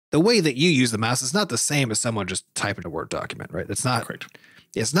the way that you use the mouse is not the same as someone just typing a Word document, right? That's not correct.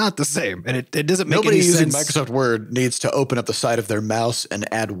 It's not the same, and it doesn't make Nobody any using sense. Microsoft Word needs to open up the side of their mouse and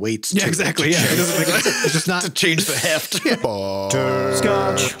add weights. Yeah, exactly. Yeah, it doesn't make sense. It's just not to change the heft.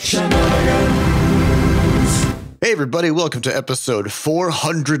 Butterscotch Hey, everybody. Welcome to episode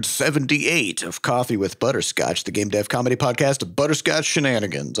 478 of Coffee with Butterscotch, the game dev comedy podcast of Butterscotch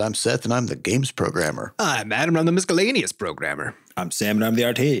Shenanigans. I'm Seth, and I'm the games programmer. I'm Adam, I'm the miscellaneous programmer. I'm Sam, and I'm the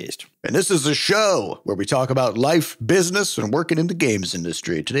artist. And this is a show where we talk about life, business, and working in the games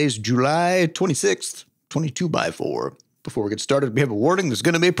industry. Today's July 26th, 22x4. Before we get started, we have a warning. There's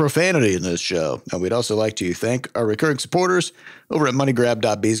going to be profanity in this show. And we'd also like to thank our recurring supporters over at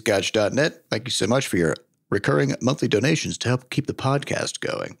moneygrab.bscotch.net. Thank you so much for your recurring monthly donations to help keep the podcast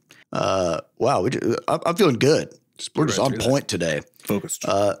going. Wow, I'm feeling good. We're just on point today. Focused.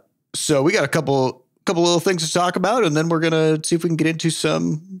 So we got a couple little things to talk about, and then we're going to see if we can get into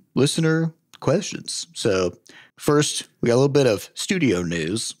some listener questions. So first, we got a little bit of studio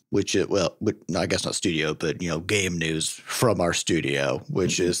news, I guess not studio, but, game news from our studio,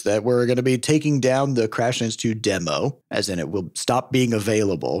 which is that we're going to be taking down the Crashlands 2 demo, as in it will stop being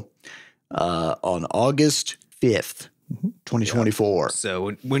available on August 5th, 2024. Yeah.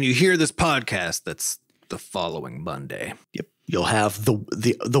 So when you hear this podcast, that's the following Monday. Yep. You'll have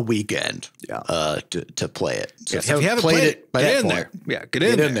the weekend to play it. So if you haven't played it, by get that in point, there. Yeah, get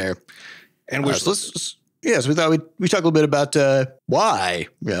in there. And we're so we thought we talk a little bit about why,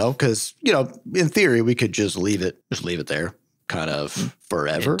 because, in theory, we could just leave it there kind of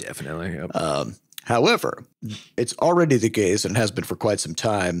forever. Definitely. Yep. However, it's already the case, and has been for quite some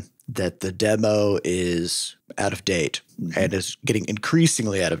time, that the demo is out of date and is getting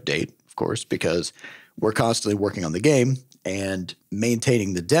increasingly out of date, of course, because we're constantly working on the game, and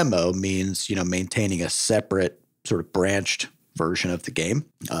maintaining the demo means, maintaining a separate sort of branched version of the game,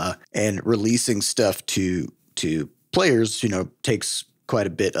 and releasing stuff to players, takes quite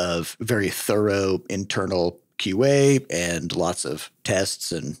a bit of very thorough internal QA and lots of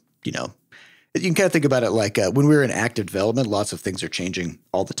tests. And, you can kind of think about it like when we're in active development, lots of things are changing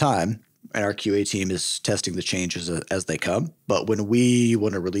all the time, and our QA team is testing the changes as they come. But when we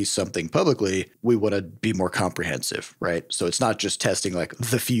want to release something publicly, we want to be more comprehensive, right? So it's not just testing like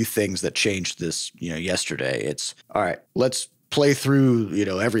the few things that changed this, yesterday. It's all right, let's play through,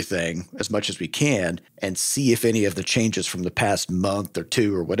 everything as much as we can and see if any of the changes from the past month or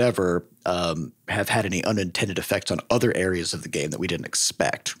two or whatever have had any unintended effects on other areas of the game that we didn't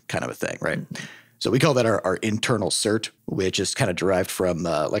expect, kind of a thing, right? Mm-hmm. So we call that our internal cert, which is kind of derived from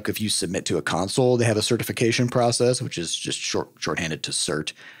like if you submit to a console, they have a certification process, which is just shorthanded to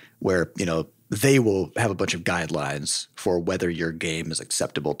cert, where, they will have a bunch of guidelines for whether your game is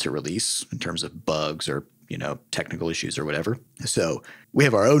acceptable to release in terms of bugs or, technical issues or whatever. So we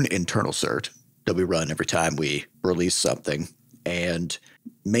have our own internal cert that we run every time we release something, and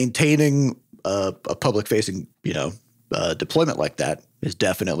maintaining a public-facing, deployment like that is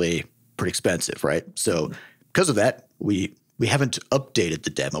definitely pretty expensive, right? So because of that, we haven't updated the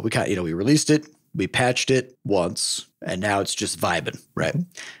demo. We released it, we patched it once, and now it's just vibing, right?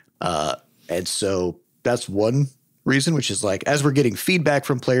 And so that's one reason, which is like, as we're getting feedback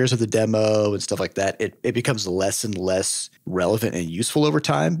from players of the demo and stuff like that, it becomes less and less relevant and useful over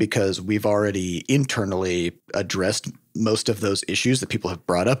time, because we've already internally addressed most of those issues that people have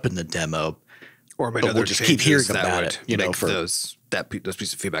brought up in the demo. Or maybe we'll just keep hearing about it, for those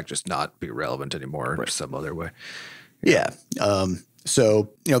pieces of feedback just not be relevant anymore in some other way. Yeah. So,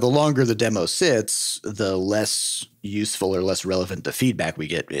 the longer the demo sits, the less useful or less relevant the feedback we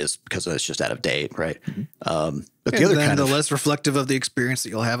get is, because it's just out of date, right? Mm-hmm. But the less reflective of the experience that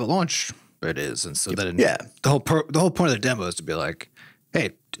you'll have at launch it is. And so then the whole point of the demo is to be like,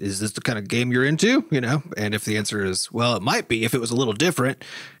 hey, is this the kind of game you're into? And if the answer is, well, it might be if it was a little different,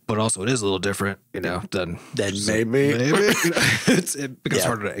 but also it is a little different, then maybe. It becomes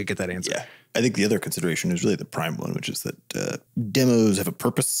harder to get that answer. Yeah. I think the other consideration is really the prime one, which is that demos have a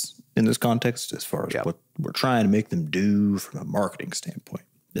purpose in this context as far as what we're trying to make them do from a marketing standpoint.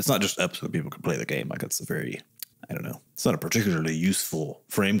 It's not just up so that people can play the game. Like, it's it's not a particularly useful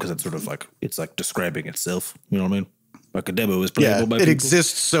frame, because it's sort of like, it's like describing itself. You know what I mean? Like, a demo is playable by it people.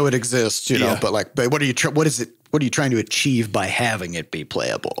 Exists, so it exists, but what are you trying to achieve by having it be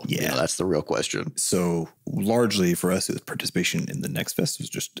playable? Yeah. That's the real question. So largely for us, it was participation in the Next Fest was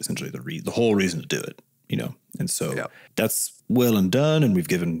just essentially the whole reason to do it, and so that's well and done. And we've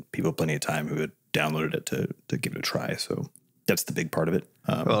given people plenty of time who had downloaded it to give it a try. So That's the big part of it.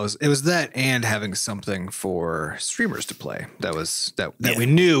 Well, it was that and having something for streamers to play that we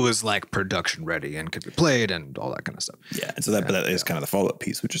knew was like production ready and could be played and all that kind of stuff. Yeah. And so that is kind of the follow-up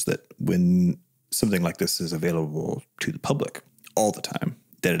piece, which is that when something like this is available to the public all the time,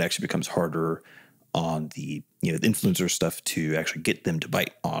 that it actually becomes harder on the influencer stuff to actually get them to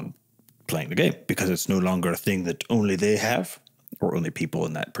bite on playing the game, because it's no longer a thing that only they have or only people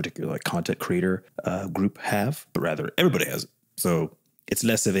in that particular like content creator group have, but rather everybody has it. So it's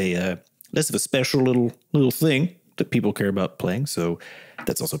less of a special little thing that people care about playing. So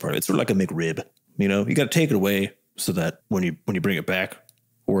that's also part of it. It's sort of like a McRib. You got to take it away so that when you bring it back,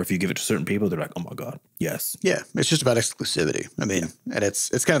 or if you give it to certain people, they're like, oh my God, yes. Yeah, it's just about exclusivity. I mean, and it's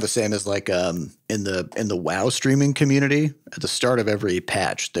kind of the same as like in the WoW streaming community. At the start of every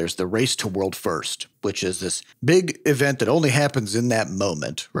patch, there's the race to world first, which is this big event that only happens in that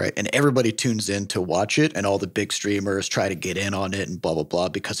moment, right? And everybody tunes in to watch it, and all the big streamers try to get in on it and blah, blah, blah,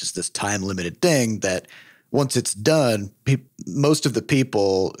 because it's this time-limited thing that once it's done, most of the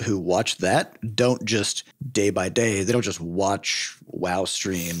people who watch that don't just day by day, they don't just watch WoW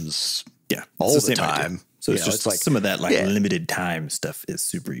streams all the time. Idea. So it's just like some of that limited time stuff is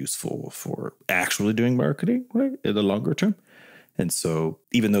super useful for actually doing marketing, right, in the longer term. And so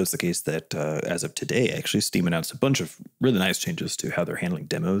even though it's the case that as of today, actually Steam announced a bunch of really nice changes to how they're handling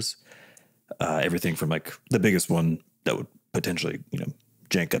demos. Everything from like the biggest one that would potentially,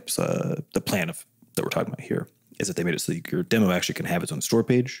 jank up the plan of that we're talking about here is that they made it so your demo actually can have its own store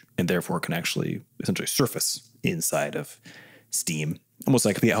page and therefore can actually essentially surface inside of Steam, almost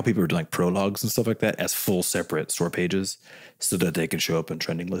like how people are doing like prologues and stuff like that as full separate store pages so that they can show up in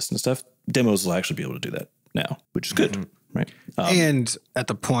trending lists and stuff. Demos will actually be able to do that now, which is good, right? And at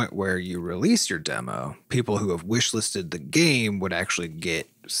the point where you release your demo, people who have wishlisted the game would actually get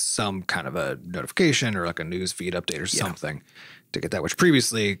some kind of a notification or like a news feed update or something to get that, which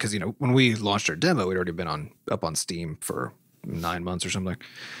previously, because when we launched our demo, we'd already been up on Steam for 9 months or something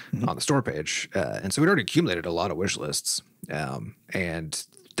on the store page, and so we'd already accumulated a lot of wish lists, and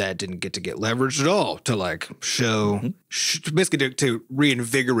that didn't get leveraged at all to like show basically to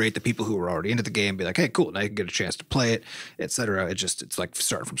reinvigorate the people who were already into the game, be like, hey, cool, now you can get a chance to play it, etc. It's like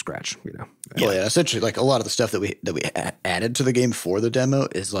starting from scratch, Well, yeah, essentially, like a lot of the stuff that we added to the game for the demo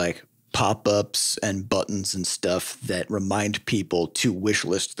is like pop-ups and buttons and stuff that remind people to wish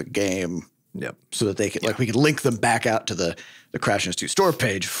list the game. Yep. So that they can we could link them back out to the Crashlands 2 store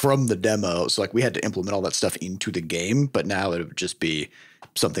page from the demo. So like we had to implement all that stuff into the game, but now it would just be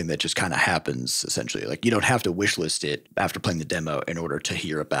something that just kind of happens essentially. Like you don't have to wish list it after playing the demo in order to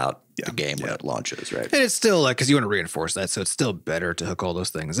hear about the game when it launches, right? And it's still like, because you want to reinforce that, so it's still better to hook all those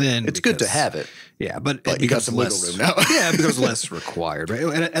things in. It's good to have it. Yeah, but you got some wiggle room now. Yeah, it becomes less required, right?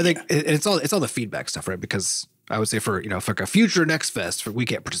 And I think it's all the feedback stuff, right? Because I would say for for a future Next Fest, we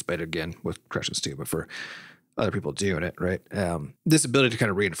can't participate again with Crashlands 2, but for other people doing it, right? This ability to kind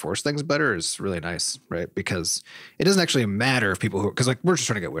of reinforce things better is really nice, right? Because it doesn't actually matter if people because like we're just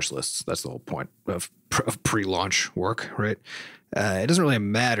trying to get wish lists. That's the whole point of pre-launch work, right? It doesn't really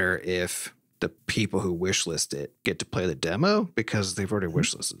matter if the people who wish list it get to play the demo because they've already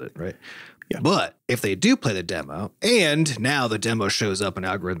wish listed it, right? Yeah. But if they do play the demo and now the demo shows up in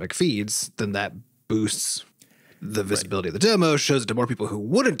algorithmic feeds, then that boosts the visibility of the demo, shows it to more people who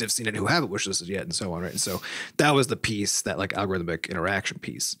wouldn't have seen it, who haven't wishlisted yet, and so on, right? And so that was the piece, that like algorithmic interaction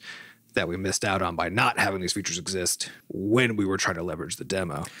piece that we missed out on by not having these features exist when we were trying to leverage the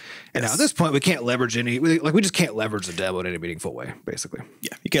demo. And now at this point, we can't leverage we just can't leverage the demo in any meaningful way, basically.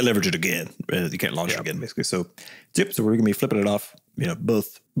 Yeah, you can't leverage it again. You can't launch it again, basically. So so we're gonna be flipping it off,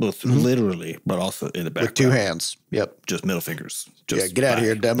 both literally, but also in the background. With 2 hands. Yep. Just middle fingers. Just get out of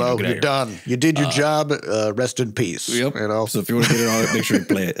here, demo. You're done. You did your job. Rest in peace. Yep. So if you want to get it on it, make sure you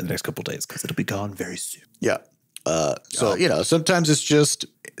play it in the next couple of days because it'll be gone very soon. Yeah. Sometimes it's just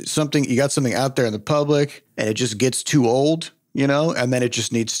something, you got something out there in the public and it just gets too old, and then it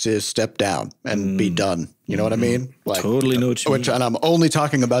just needs to step down and be done. You know what I mean? Like, totally know what you mean. And I'm only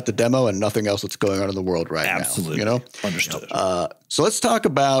talking about the demo and nothing else that's going on in the world right now. Absolutely. Understood. So let's talk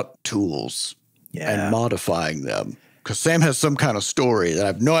about tools and modifying them. Because Sam has some kind of story that I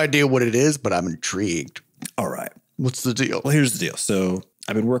have no idea what it is, but I'm intrigued. All right. What's the deal? Well, here's the deal. So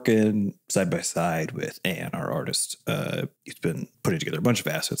I've been working side by side with Ann, our artist. He's been putting together a bunch of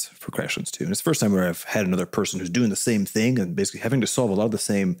assets for Crashlands 2. And it's the first time where I've had another person who's doing the same thing and basically having to solve a lot of the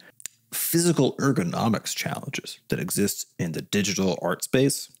same physical ergonomics challenges that exist in the digital art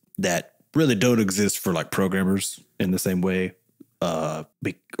space that really don't exist for like programmers in the same way, or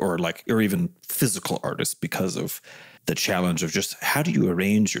even physical artists, because of the challenge of just how do you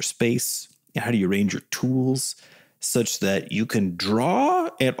arrange your space and how do you arrange your tools such that you can draw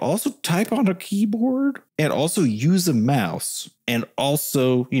and also type on a keyboard and also use a mouse and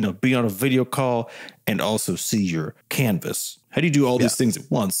also, be on a video call and also see your canvas. How do you do all these things at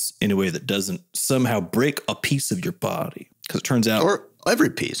once in a way that doesn't somehow break a piece of your body? Because it turns out... Or every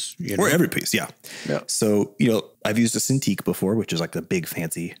piece. Or every piece, yeah. So, I've used a Cintiq before, which is like the big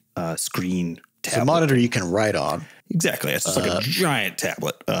fancy screen tablet. It's a monitor you can write on. Exactly. It's just like a giant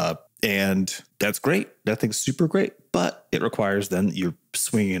tablet. And that's great. That thing's super great. But it requires then you're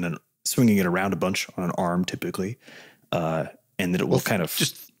swinging it around a bunch on an arm typically. And then it will kind of...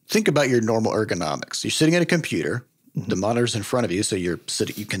 Just think about your normal ergonomics. You're sitting at a computer. The monitor's in front of you, so you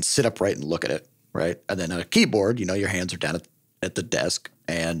can sit upright and look at it, right? And then on a keyboard, your hands are down at the desk,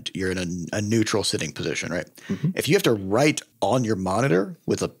 and you're in a neutral sitting position, right? If you have to write on your monitor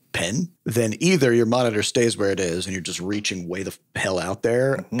with a pen, then either your monitor stays where it is and you're just reaching way the hell out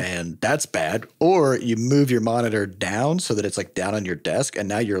there, and that's bad, or you move your monitor down so that it's like down on your desk, and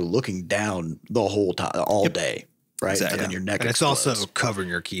now you're looking down the whole time, all day. Right. Exactly. And then your neck and explodes. It's also covering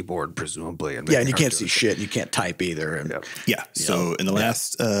your keyboard, presumably. And and you can't see shit. And you can't type either. And So in the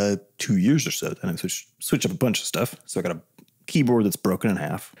last 2 years or so, then I switched up a bunch of stuff. So I got a keyboard that's broken in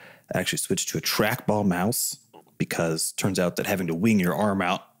half. I actually switched to a trackball mouse because it turns out that having to wing your arm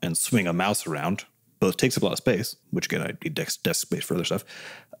out and swing a mouse around both takes up a lot of space, which again, I need desk space for other stuff.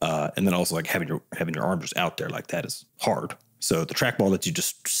 And then also like having your arm just out there like that is hard. So the trackball lets you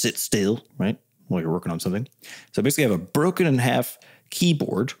just sit still, right, while you're working on something. So basically I have a broken in half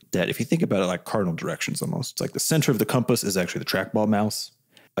keyboard that, if you think about it like cardinal directions almost, it's like the center of the compass is actually the trackball mouse.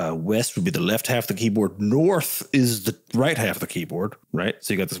 West would be the left half of the keyboard. North is the right half of the keyboard, right?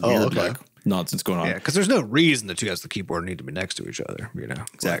 So you got this weird like nonsense going on. Yeah, because there's no reason the two halves of the keyboard need to be next to each other,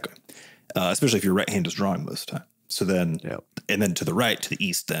 Exactly. Especially if your right hand is drawing most of the time. So then, and then to the right, to the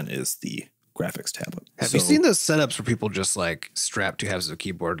east, then is the graphics tablet. Have you seen those setups where people just like strap two halves of the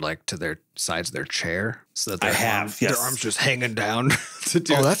keyboard like to their sides of their chair so that their arms just hanging down to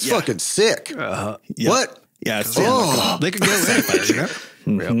do? Oh, that's fucking sick. What? Yeah, it's they could go anywhere,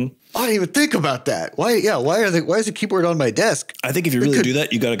 I didn't even think about that. Why? Yeah. Why is the keyboard on my desk? I think if you really do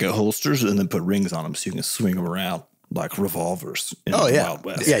that, you got to get holsters and then put rings on them so you can swing them around like revolvers in the Wild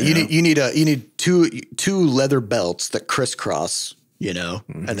West. Yeah, you need two leather belts that crisscross,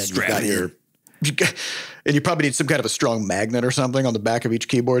 and then and you probably need some kind of a strong magnet or something on the back of each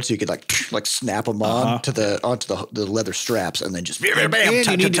keyboard so you could like snap them onto the leather straps and then just bam, and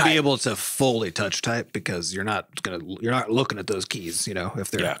you need to be able to fully touch type because you're not looking at those keys,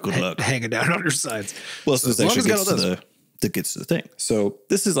 if they're hanging down on your sides. Well, so this actually gets to the thing. So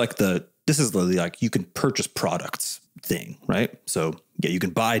this is the like you can purchase products thing, right? So yeah, you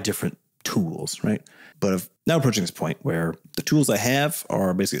can buy different tools, right? But I've now approaching this point where the tools I have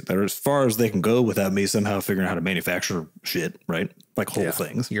are basically they're as far as they can go without me somehow figuring out how to manufacture shit, right? Like whole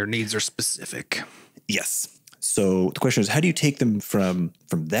things. Your needs are specific. Yes. So the question is, how do you take them from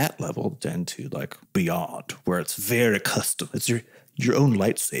that level then to like beyond where it's very custom? It's your own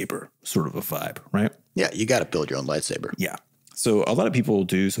lightsaber sort of a vibe, right? Yeah, you got to build your own lightsaber. Yeah. So a lot of people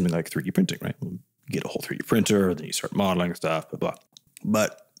do something like 3D printing, right? You get a whole 3D printer, then you start modeling stuff, blah, blah.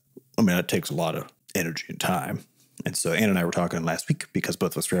 But I mean, that takes a lot of energy and time. And so Anna and I were talking last week because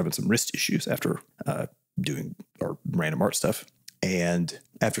both of us were having some wrist issues after doing our random art stuff. And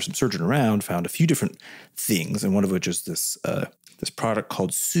after some searching around, found a few different things. And one of which is this product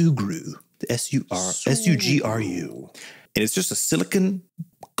called Sugru, the S-U-G-R-U. And it's just a silicon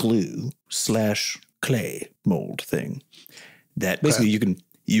glue / clay mold thing that basically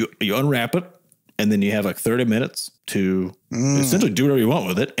you unwrap it. And then you have like 30 minutes to essentially do whatever you want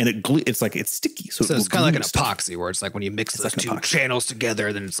with it. And it's sticky. So it's kind of like an epoxy where it's like when you mix those two channels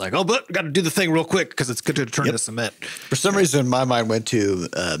together, then it's like, oh, but got to do the thing real quick because it's good to turn to cement. For some reason, my mind went to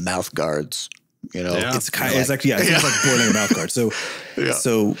mouth guards. It's like boiling a mouth guard.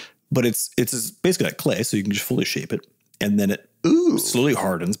 But it's basically like clay. So you can just fully shape it. And then it slowly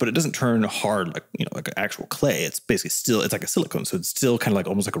hardens, but it doesn't turn hard like an actual clay. It's basically it's like a silicone. So it's still kind of like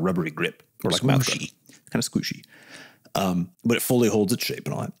almost like a rubbery grip or like mouth guard. Kind of squishy. But it fully holds its shape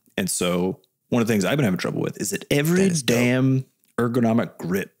and all that. And so one of the things I've been having trouble with is that every damn ergonomic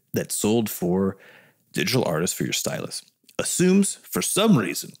grip that's sold for digital artists for your stylus assumes for some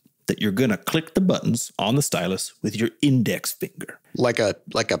reason that you're going to click the buttons on the stylus with your index finger. Like a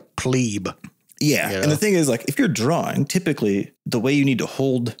plebe. Yeah. And the thing is, like, if you're drawing, typically the way you need to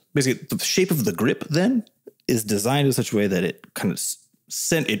hold, basically the shape of the grip then is designed in such a way that it kind of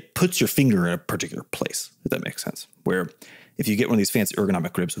it puts your finger in a particular place, if that makes sense. Where if you get one of these fancy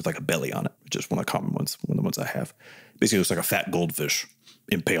ergonomic grips with like a belly on it, which is one of the common ones, one of the ones I have, basically it looks like a fat goldfish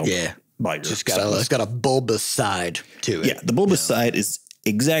impaled by your It's got a bulbous side to it. Yeah, the bulbous side is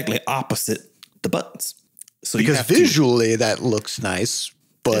exactly opposite the buttons. So because visually that looks nice,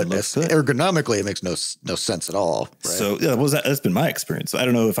 but ergonomically it makes no sense at all. Right? So that's been my experience. I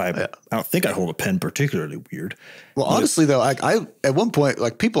don't know if I don't think I hold a pen particularly weird. Well, honestly though, I at one point,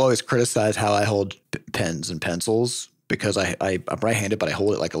 like, people always criticize how I hold pens and pencils because I'm right-handed, but I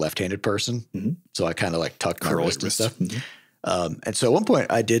hold it like a left-handed person. Mm-hmm. So I kind of like tuck my wrist and stuff. Mm-hmm. And so at one point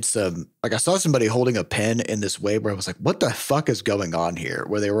I did I saw somebody holding a pen in this way where I was like, what the fuck is going on here?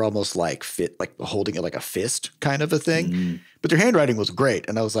 Where they were almost like holding it like a fist kind of a thing, but their handwriting was great.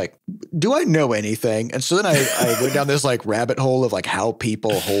 And I was like, do I know anything? And so then I went down this like rabbit hole of like how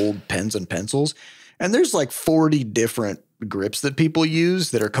people hold pens and pencils. And there's like 40 different grips that people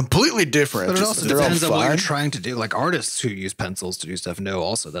use that are completely different. But it also depends on what you're trying to do. Like artists who use pencils to do stuff know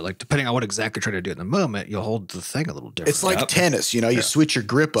also that, like, depending on what exactly you're trying to do in the moment, you'll hold the thing a little different. It's like tennis, you switch your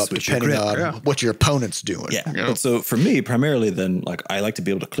grip up depending on what your opponent's doing. Yeah. But so for me, primarily then, like, I like to be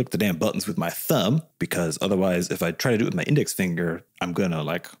able to click the damn buttons with my thumb, because otherwise if I try to do it with my index finger, I'm going to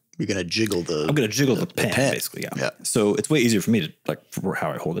you're going to jiggle the pen, basically. Yeah. So it's way easier for me to, like, for how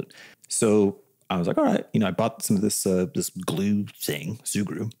I hold it. So I was like, all right, I bought some of this glue thing,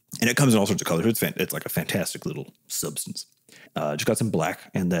 Sugru, and it comes in all sorts of colors. It's like a fantastic little substance. Just got some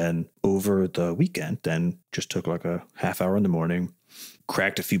black, and then over the weekend, then just took like a half hour in the morning,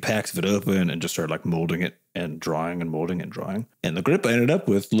 cracked a few packs of it open, and just started like molding it and drawing and molding and drawing. And the grip I ended up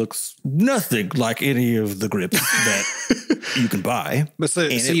with looks nothing like any of the grips that you can buy. But so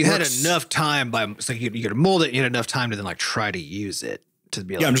you had enough time you could mold it. You had enough time to then like try to use it to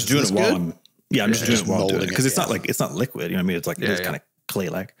be like, I'm just doing it while I'm just doing it while I'm doing it, because it's not liquid. You know what I mean? It's like it's kind of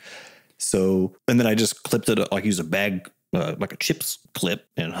clay-like. So, and then I just clipped it, like used a bag, like a chips clip,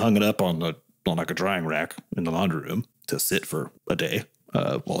 and hung it up on like a drying rack in the laundry room to sit for a day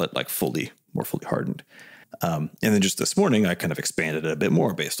while it like more fully hardened. And then just this morning, I kind of expanded it a bit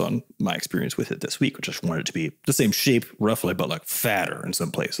more based on my experience with it this week, which I just wanted it to be the same shape roughly, but like fatter in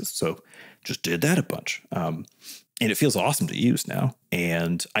some places. So just did that a bunch. And it feels awesome to use now.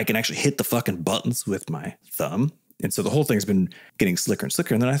 And I can actually hit the fucking buttons with my thumb. And so the whole thing's been getting slicker and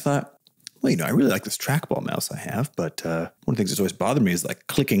slicker. And then I thought, well, I really like this trackball mouse I have. But one of the things that's always bothered me is like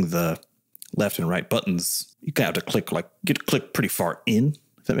clicking the left and right buttons. You kind of have to click pretty far in,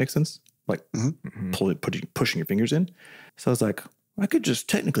 if that makes sense. Like pushing your fingers in. So I was like, I could just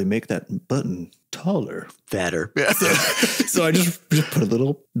technically make that button taller. Fatter. Yeah. So I just put a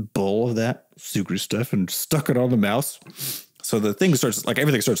little bowl of that Sugru stuff and stuck it on the mouse. So the thing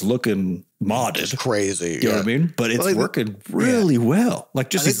everything starts looking modded. It's crazy. You know what I mean? But it's working really well. Like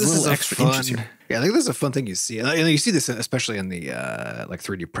just these little extra inches here. Yeah, I think this is a fun thing you see. And you see this especially in the like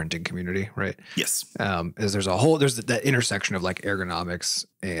 3D printing community, right? Yes. Is there's that intersection of like ergonomics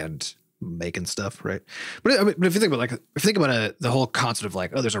and making stuff, right? But if you think about the whole concept of like,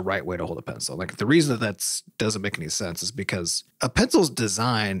 oh, there's a right way to hold a pencil. Like the reason that doesn't make any sense is because a pencil's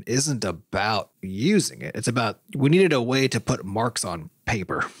design isn't about using it. It's about, we needed a way to put marks on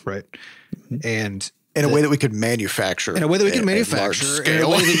paper, right? Mm-hmm. And in a way that we could manufacture. In a way that we can manufacture. In a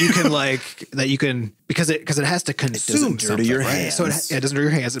way that you can because it has to consume something. Your hands. Right? So it doesn't do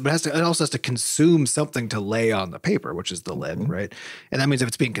your hands, but it also has to consume something to lay on the paper, which is the lead, right? And that means if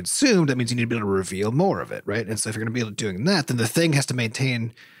it's being consumed, that means you need to be able to reveal more of it, right? And so if you're going to be able to doing that, then the thing has to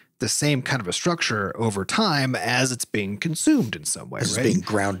maintain the same kind of a structure over time as it's being consumed in some way, right? It's right? being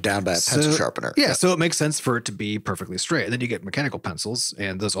ground down by a pencil sharpener. Yeah, so it makes sense for it to be perfectly straight. And then you get mechanical pencils,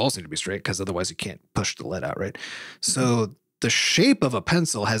 and those also need to be straight because otherwise you can't push the lead out, right? So the shape of a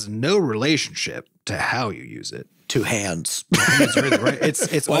pencil has no relationship to how you use it. To hands. Right?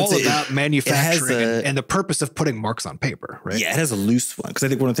 It's all about manufacturing and the purpose of putting marks on paper, right? Yeah, it has a loose one. Because I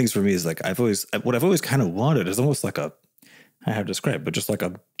think one of the things for me is like I've always kind of wanted is almost like I have described, but just like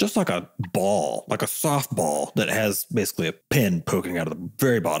a ball, like a softball that has basically a pin poking out of the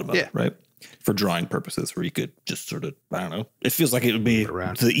very bottom of it, right? For drawing purposes, where you could just sort of, I don't know. It feels like it would be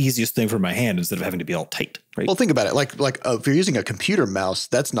the easiest thing for my hand instead of having to be all tight, right? Well, think about it. Like if you're using a computer mouse,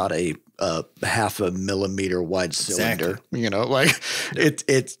 that's not a 0.5 millimeter wide cylinder. Exactly.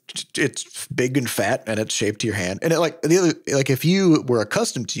 It's big and fat, and it's shaped to your hand. And if you were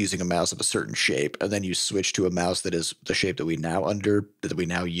accustomed to using a mouse of a certain shape, and then you switch to a mouse that is the shape that we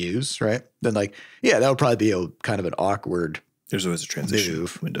now use, right? Then that would probably be a kind of an awkward. There's always a transition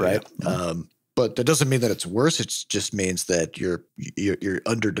window, right? Yeah. But that doesn't mean that it's worse. It just means that you're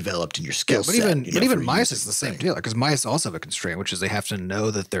underdeveloped in your skill set. But even mice is the same deal, because mice also have a constraint, which is they have to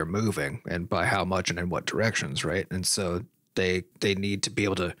know that they're moving and by how much and in what directions, right? And so they need to be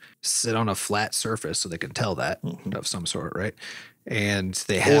able to sit on a flat surface so they can tell that of some sort, right? and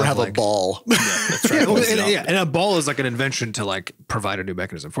they have a ball. Yeah, that's right. And a ball is like an invention to like provide a new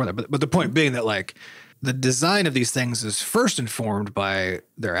mechanism for that. But the point being that like the design of these things is first informed by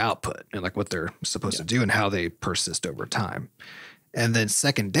their output and like what they're supposed to do and how they persist over time. And then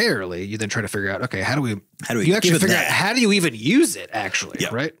secondarily, you then try to figure out, okay, how do we you actually figure out how do you even use it actually,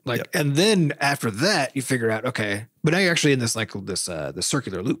 right? Like, and then after that, you figure out, okay, but now you're actually in this like this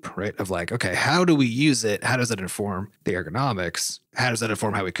circular loop, right? Of like, okay, how do we use it? How does that inform the ergonomics? How does that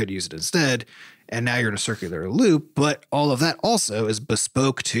inform how we could use it instead? And now you're in a circular loop, but all of that also is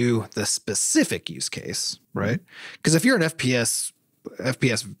bespoke to the specific use case, right? Because if you're an FPS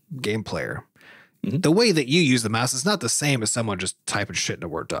game player, the way that you use the mouse is not the same as someone just typing shit in a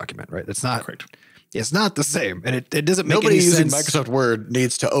Word document, right? It's not correct. It's not the same, and it doesn't make Nobody any using sense. Microsoft Word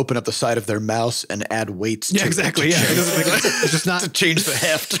needs to open up the side of their mouse and add weights. To Exactly. It It doesn't make it's just not to change the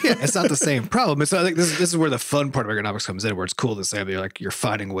heft. It's not the same problem. And so I think this is where the fun part of ergonomics comes in, where it's cool to say you're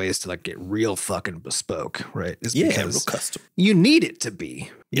finding ways to like get real fucking bespoke, right? It's real custom. You need it to be.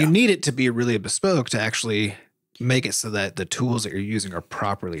 You need it to be really bespoke to actually make it so that the tools that you're using are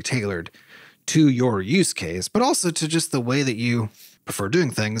properly tailored to your use case, but also to just the way that you prefer doing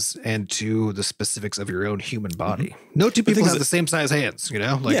things and to the specifics of your own human body. No two people have the same size hands, you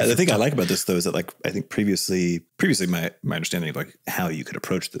know? Like, the thing I like about this though is that like I think previously my understanding of like how you could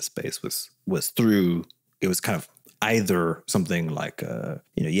approach this space was through it was kind of either something like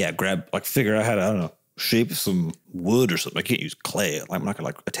figure out how to, I don't know, shape some wood or something. I can't use clay. I'm not gonna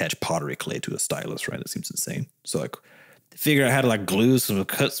like attach pottery clay to a stylus, right? That seems insane. So like figure out how to like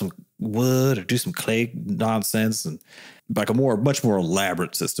cut some wood or do some clay nonsense and like a much more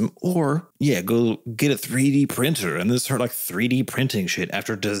elaborate system, or go get a 3D printer and then start like 3D printing shit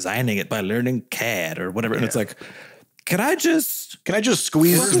after designing it by learning CAD or whatever. And it's like, can I just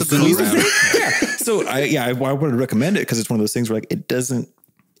squeeze the glue around? So I wanted to recommend it because it's one of those things where like it doesn't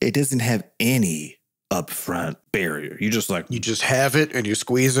have any upfront barrier. You just have it and you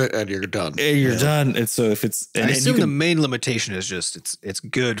squeeze it and you're done. And you're done. And so if it's, I assume the main limitation is just it's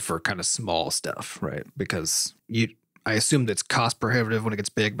good for kind of small stuff, right? Because I assume that's cost prohibitive when it gets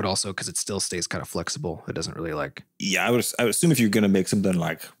big, but also because it still stays kind of flexible. It doesn't really like. Yeah, I would assume if you're gonna make something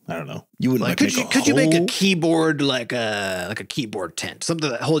like, I don't know, you wouldn't could you make a keyboard like a keyboard tent, something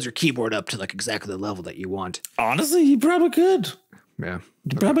that holds your keyboard up to like exactly the level that you want? Honestly, you probably could. Yeah,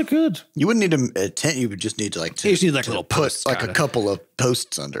 you probably could. You wouldn't need a tent. You would just need to you just need like a little post, like a couple of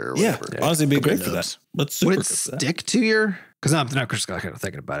posts under. Or whatever. Yeah, honestly, it'd be great for that. Would it stick to your? Because I'm just kind of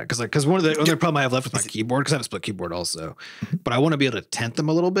thinking about it. Because one of the other problem I have left with my keyboard, because I have a split keyboard also, but I want to be able to tent them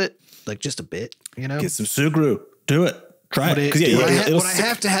a little bit, like just a bit, you know. Get some Sugru. Do it. Try it. Would I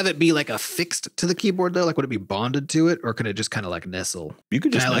have to have it be like affixed to the keyboard though? Like would it be bonded to it, or could it just kind of like nestle? You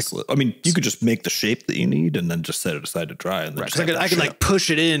could just nestle it. I mean, you could just make the shape that you need and then just set it aside to dry. And then I could like push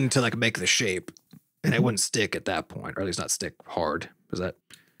it in to like make the shape, and it wouldn't stick at that point, or at least not stick hard. Is that?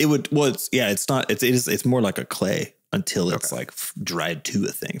 It would. Well, it's not. It's more like a clay until it's like dried to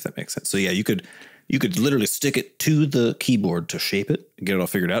a thing. If that makes sense. So yeah, you could literally stick it to the keyboard to shape it, get it all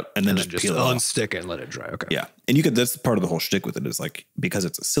figured out, and then just peel it off. Unstick it and let it dry. Okay. Yeah. And that's part of the whole shtick with it is like, because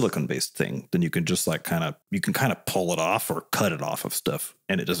it's a silicone based thing, then you can just like kind of pull it off or cut it off of stuff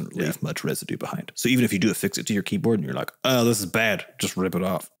and it doesn't leave much residue behind. So even if you do affix it to your keyboard and you're like, oh, this is bad, just rip it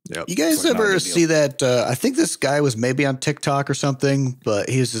off. Yep. You guys ever see that? I think this guy was maybe on TikTok or something, but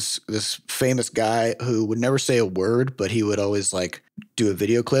he was this famous guy who would never say a word, but he would always like do a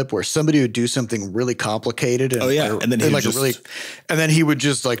video clip where somebody would do something really complicated. And, and then he would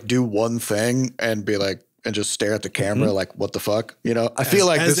just like do one thing and be like, and just stare at the camera like, what the fuck? You know, I feel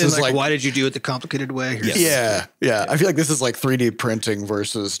like this is like, why did you do it the complicated way? Yeah. I feel like this is like 3D printing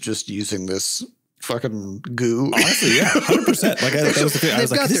versus just using this fucking goo. Honestly, yeah, 100%. Like that was the thing.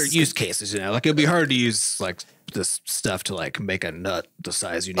 They've got their use cases, you know. Like it'd be hard to use like this stuff to like make a nut the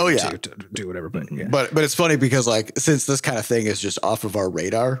size you need to do whatever. But but it's funny because like since this kind of thing is just off of our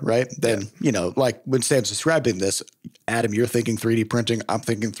radar, right? Then you know, like when Sam's describing this, Adam, you're thinking 3D printing. I'm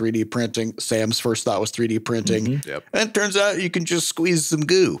thinking 3D printing. Sam's first thought was 3D printing, and it turns out you can just squeeze some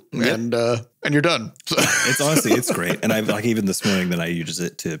goo and you're done. So. It's great. And I've like even this morning, then I use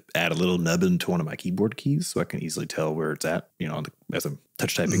it to add a little nubbin to one of my keyboard keys so I can easily tell where it's at, you know, as I'm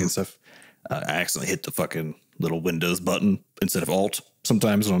touch typing and stuff. I accidentally hit the fucking little Windows button instead of Alt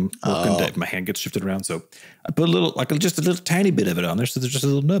sometimes when I'm working, my hand gets shifted around. So I put a little, like just a little tiny bit of it on there. So there's just a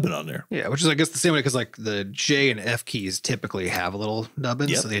little nubbin on there. Yeah, which is, I guess, the same way because like the J and F keys typically have a little nubbin.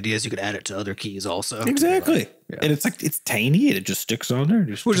 So the idea is you could add it to other keys also. Exactly. Yeah. And it's tiny and it just sticks on there.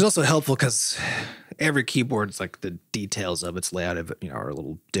 Which is also helpful because every keyboard's like the details of its layout of it, are a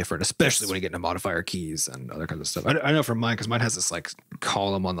little different, especially when you get into modifier keys and other kinds of stuff. I know from mine, because mine has this like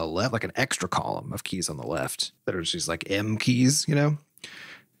column on the left, like an extra column of keys on the left that are just like M keys,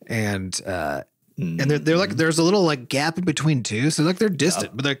 and they're like, there's a little like gap in between two. So like they're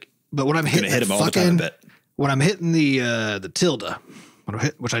distant, but when I'm hitting when I'm hitting the tilde,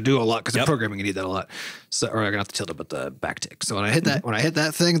 which I do a lot because in programming you need that a lot. So, or not the tilde, but the backtick. So when I hit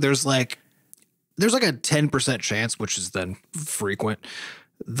that thing, there's like a 10% chance, which is then frequent,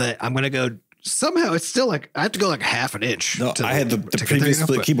 that I'm going to go somehow. It's still like I have to go like half an inch. No, I had the previous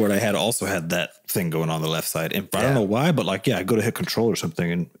split keyboard I had also had that thing going on the left side. And I don't know why, but like, I go to hit control or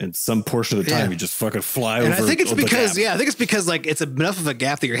something and some portion of the time you just fucking fly over. I think it's because like it's enough of a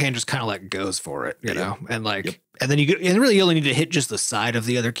gap that your hand just kind of like goes for it, know? And like, and then you only need to hit just the side of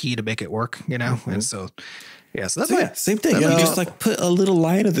the other key to make it work, And so, so that's same thing. You just like put a little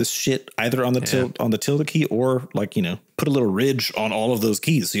line of this shit either on the tilde key or like, put a little ridge on all of those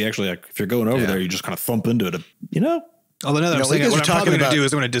keys. So you actually like, if you're going over there, you just kind of thump into it, Although now that I'm saying what I'm probably going to do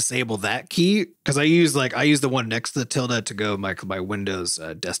is I'm going to disable that key because I use the one next to the tilde to go my Windows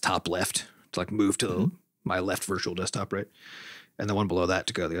desktop left to like move to my left virtual desktop, right? And the one below that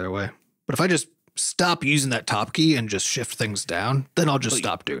to go the other way. But if I just stop using that top key and just shift things down, then I'll just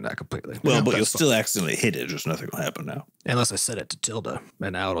stop doing that completely. Well, but you'll still accidentally hit it. Just nothing will happen now. Unless I set it to tilde,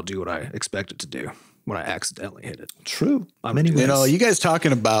 and now it'll do what I expect it to do when I accidentally hit it. True. You guys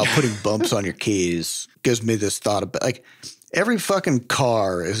talking about putting bumps on your keys gives me this thought about like every fucking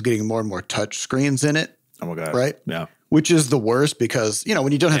car is getting more and more touch screens in it. Oh my God. Right? Yeah. Which is the worst because,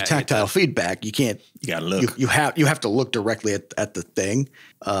 when you don't have tactile feedback, you can't. You got to look. You have to look directly at the thing.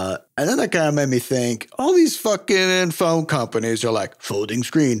 And then that kind of made me think, all these fucking phone companies are like, folding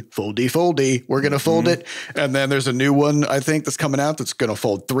screen, foldy. We're going to fold it. And then there's a new one, I think, that's coming out that's going to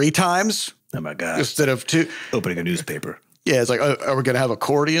fold 3 times. Oh, my God. Instead of 2. Opening a newspaper. Yeah, it's like, are we going to have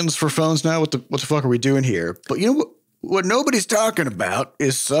accordions for phones now? What the fuck are we doing here? But you know what? What nobody's talking about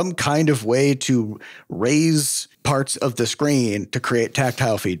is some kind of way to raise parts of the screen to create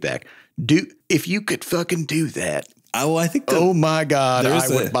tactile feedback. If you could fucking do that. I think. Oh my God, I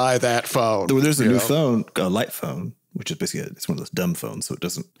would buy that phone. There's a new phone, a light phone, which is basically it's one of those dumb phones, so it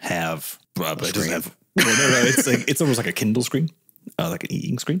doesn't have. It doesn't have. No, it's almost like a Kindle screen, like an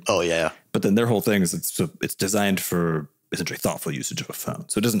e-ink screen. Oh yeah. But then their whole thing is it's designed for essentially thoughtful usage of a phone.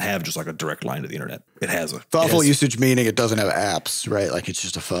 So it doesn't have just like a direct line to the internet. It has thoughtful usage, meaning it doesn't have apps, right? Like it's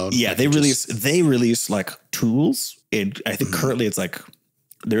just a phone. Yeah, like they release like tools. And I think currently it's like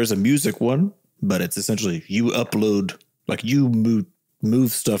there's a music one, but it's essentially you upload, like you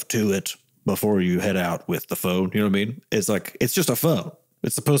move stuff to it before you head out with the phone. You know what I mean? It's like, it's just a phone.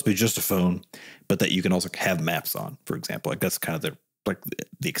 It's supposed to be just a phone, but that you can also have maps on, for example. Like that's kind of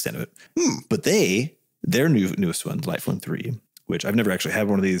the extent of it. But their newest one, Light Phone 3, which I've never actually had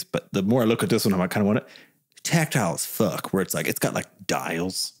one of these, but the more I look at this one, I kind of want it tactile as fuck, where it's like, it's got like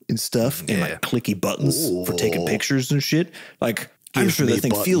dials and stuff and like clicky buttons for taking pictures and shit. Like, I'm sure that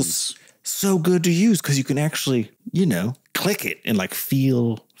thing feels so good to use because you can actually, click it and like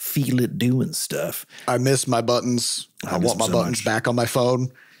feel it doing stuff. I miss my buttons. I want my buttons back on my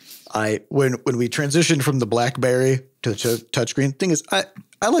phone. When we transitioned from the BlackBerry to the touchscreen, thing is, I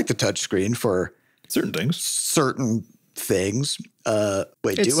like the touchscreen for certain things.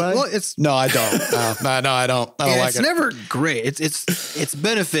 Wait, do I? Well, no, I don't. No, I don't. I don't like it. It's never great. Its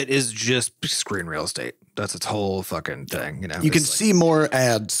benefit is just screen real estate. That's its whole fucking thing. You can see more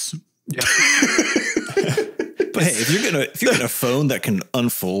ads. Yeah. But hey, if you're getting a phone that can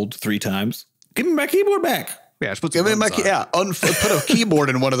unfold 3 times, give me my keyboard back. Yeah, just put put a keyboard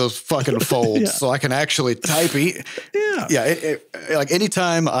in one of those fucking folds so I can actually type. Like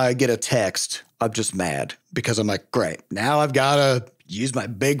anytime I get a text, I'm just mad because I'm like, great, now I've got to use my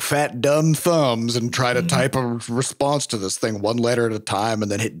big fat dumb thumbs and try to type a response to this thing 1 letter at a time and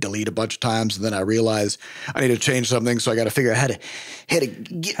then hit delete a bunch of times. And then I realize I need to change something. So I got to figure out how to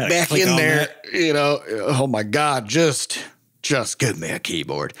get back in there. Oh my God, just give me a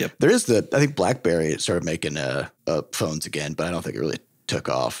keyboard. Yep. There is I think BlackBerry started making phones again, but I don't think it really took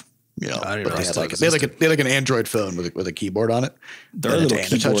off. But they had like an Android phone with a keyboard on it. There are little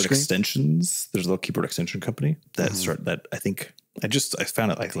keyboard extensions. There's a little keyboard extension company that I think I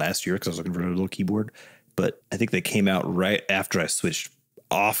found it like last year because I was looking for a little keyboard, but I think they came out right after I switched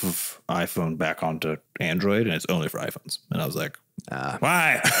off of iPhone back onto Android, and it's only for iPhones. And I was like,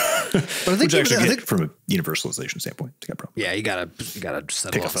 why? But I think from a universalization standpoint, it's got a problem. Yeah, you gotta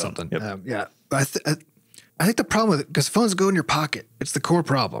settle on something. Yep. I I think the problem with it, because phones go in your pocket, it's the core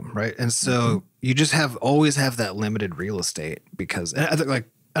problem, right? And so you just always have that limited real estate because, and I think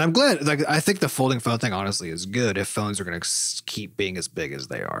and I'm glad, I think the folding phone thing honestly is good if phones are going to keep being as big as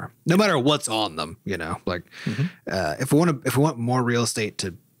they are, no matter what's on them, if we want more real estate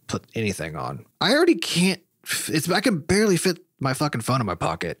to put anything on, I already can't, I can barely fit my fucking phone in my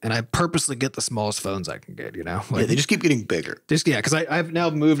pocket, and I purposely get the smallest phones I can get, they just keep getting bigger. Because I've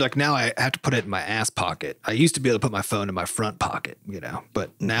now moved, now I have to put it in my ass pocket. I used to be able to put my phone in my front pocket, but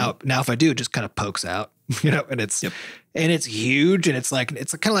now if I do, it just kind of pokes out, and it's huge, and it's kind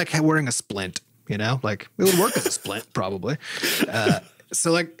of like wearing a splint, it would work as a splint probably.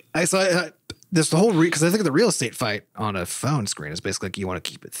 This the whole because I think the real estate fight on a phone screen is basically you want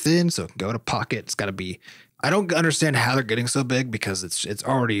to keep it thin so it can go in a pocket. It's got to be. I don't understand how they're getting so big because it's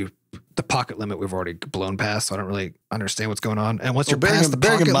already the pocket limit we've already blown past. So I don't really understand what's going on. And once you're past the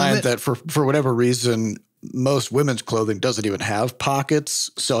pocket in mind limit, that for whatever reason, most women's clothing doesn't even have pockets.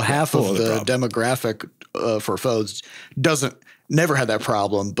 So half of the demographic for phones never had that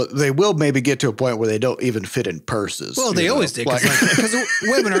problem, but they will maybe get to a point where they don't even fit in purses. Well, they always did because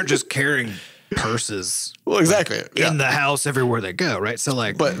women aren't just carrying purses. Well, exactly. In the house everywhere they go, right? So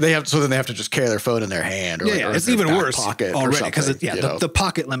but then they have to just carry their phone in their hand. Or or it's even worse pocket already because the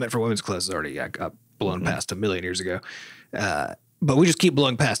pocket limit for women's clothes is already got blown past a million years ago. But we just keep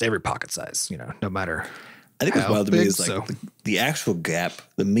blowing past every pocket size, no matter. I think what's wild to me is the actual gap,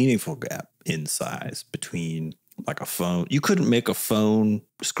 the meaningful gap in size between a phone. You couldn't make a phone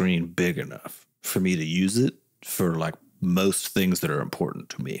screen big enough for me to use it for most things that are important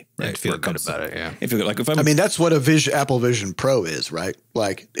to me. Right? I feel good about it. Yeah. That's what Apple Vision Pro is, right?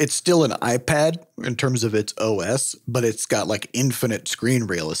 It's still an iPad in terms of its OS, but it's got infinite screen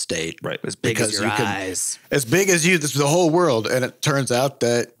real estate. Right. As big as your eyes. As big as you, this is the whole world. And it turns out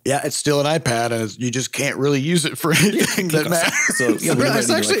that, it's still an iPad and you just can't really use it for anything that matters. So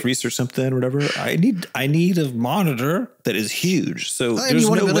research something or whatever, I need a monitor that is huge. So there's you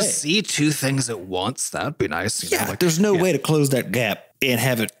want no to be able way. to see two things at once. That would be nice. There's no way to close that gap and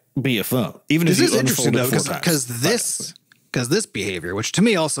have it be a phone. Even if this you is interesting though, because because this behavior, which to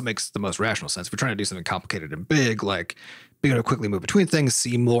me also makes the most rational sense, if we're trying to do something complicated and big, being able to quickly move between things,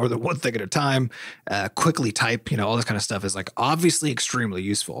 see more than one thing at a time, quickly type, all this kind of stuff is obviously extremely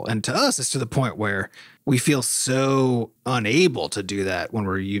useful. And to us, it's to the point where we feel so unable to do that when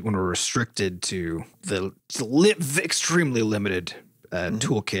we're restricted to the extremely limited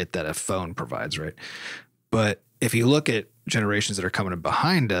toolkit that a phone provides, right? But if you look at generations that are coming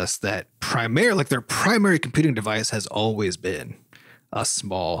behind us, that their primary computing device has always been a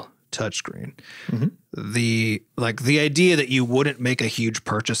small touchscreen. The idea that you wouldn't make a huge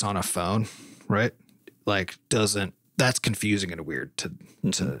purchase on a phone, right? That's confusing and weird to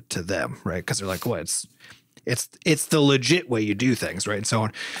them, right? Because they're what it's the legit way you do things, right? And so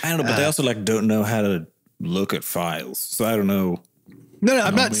on. I don't know, but they also don't know how to look at files. So I don't know. No,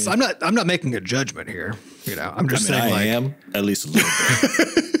 I'm not making a judgment here. I'm just saying I am at least a little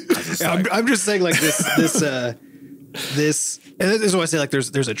bit. I'm just saying this, and this is why I say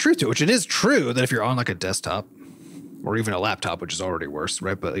there's a truth to it, which it is true that if you're on a desktop or even a laptop, which is already worse,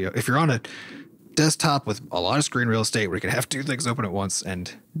 right? But if you're on a desktop with a lot of screen real estate where you can have two things open at once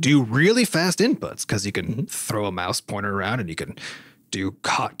and do really fast inputs because you can throw a mouse pointer around and you can do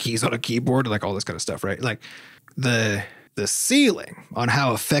hotkeys on a keyboard, all this kind of stuff, right? The ceiling on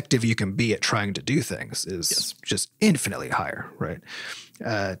how effective you can be at trying to do things is just infinitely higher, right?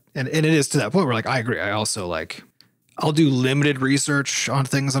 And it is to that point where I agree. I also I'll do limited research on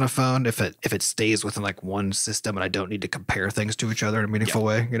things on a phone if it stays within one system and I don't need to compare things to each other in a meaningful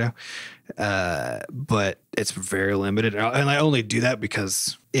way, but it's very limited. And I only do that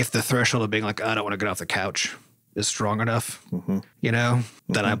because if the threshold of being I don't want to get off the couch is strong enough,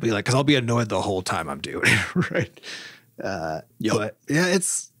 then I'll be because I'll be annoyed the whole time I'm doing it, right? But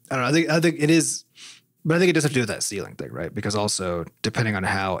it's, I don't know. I think it is, but I think it does have to do with that ceiling thing, right? Because also depending on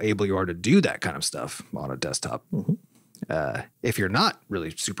how able you are to do that kind of stuff on a desktop, if you're not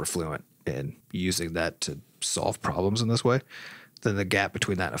really super fluent in using that to solve problems in this way, then the gap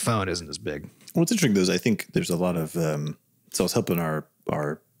between that and a phone isn't as big. What's interesting though is I think there's a lot of, so I was helping our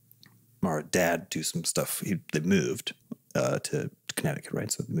dad do some stuff. They moved to Connecticut,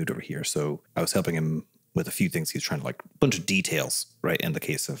 right? So they moved over here. So I was helping him with a few things. He's trying to a bunch of details, right? In the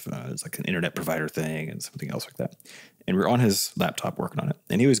case of it's an internet provider thing and something else like that. And we're on his laptop working on it.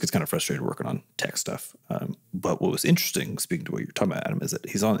 And he always gets kind of frustrated working on tech stuff. But what was interesting, speaking to what you're talking about, Adam, is that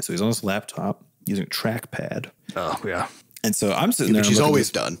he's on his laptop using a trackpad. Oh, yeah. And so I'm sitting there. Which he's always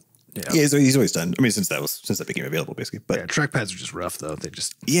done. Yeah, he's always done. I mean, since that became available, basically. But yeah, trackpads are just rough, though. They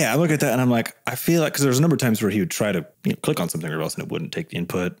just I look at that and I'm like, I feel like because there's a number of times where he would try to click on something or else and it wouldn't take the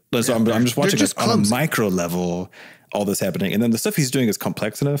input. So I'm just watching just on a micro level all this happening, and then the stuff he's doing is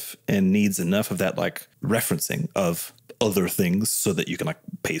complex enough and needs enough of that like referencing of other things so that you can like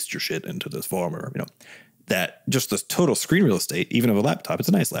paste your shit into this form or that just this total screen real estate, even of a laptop. It's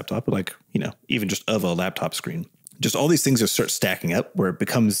a nice laptop, but like even just of a laptop screen. Just all these things just start stacking up where it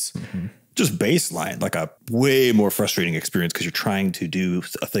becomes just baseline, like a way more frustrating experience because you're trying to do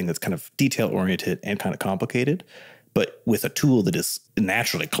a thing that's kind of detail oriented and kind of complicated, but with a tool that is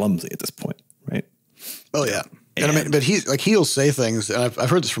naturally clumsy at this point, right? Oh yeah. And I mean, but he'll say things. And I've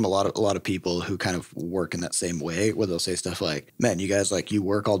heard this from a lot of people who kind of work in that same way, where they'll say stuff like, "Man, you guys you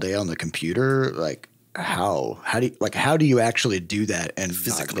work all day on the computer, like." How do you actually do that and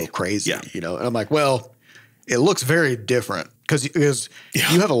physically go crazy? And I'm like, well, it looks very different because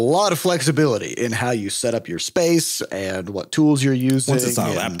you have a lot of flexibility in how you set up your space and what tools you're using. Once it's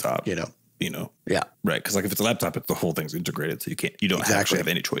on a laptop, yeah, right. Because like if it's a laptop, the whole thing's integrated, so you don't actually have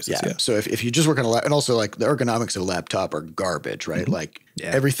any choices. Yeah. So if you just work on a laptop, and also like the ergonomics of a laptop are garbage, right? Like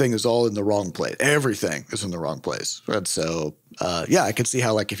everything is all in the wrong place. Everything is in the wrong place, and so I can see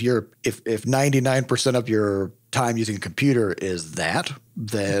how like if 99% of your time using a computer is that,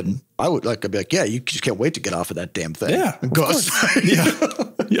 then I'd be like, you just can't wait to get off of that damn thing. Yeah, and go outside.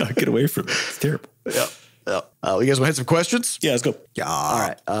 Get away from it. It's terrible. Yeah. You guys want to hit some questions? Yeah, let's go. Yeah. All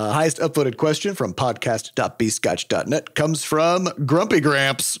right. Highest upvoted question from podcast.bscotch.net comes from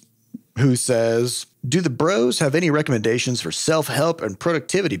Grumpygramps, who says, do the bros have any recommendations for self-help and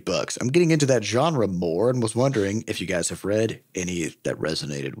productivity books? I'm getting into that genre more and was wondering if you guys have read any that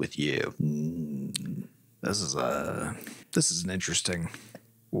resonated with you. This is an interesting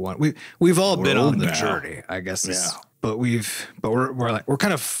one. We've all been on the journey, I guess. But we're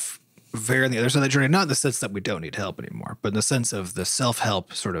kind of very on the other side of the journey, not in the sense that we don't need help anymore, but in the sense of the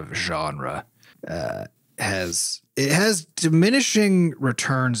self-help sort of genre has diminishing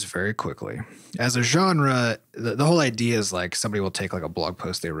returns very quickly. As a genre, the whole idea is like somebody will take like a blog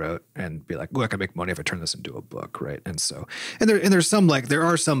post they wrote and be like, "Oh, I can make money if I turn this into a book," right? And there's some there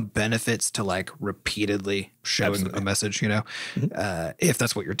are some benefits to like repeatedly showing a message, if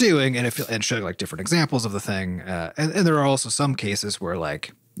that's what you're doing, and showing like different examples of the thing. And there are also some cases where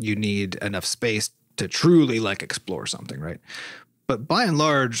like you need enough space to truly like explore something, right? But by and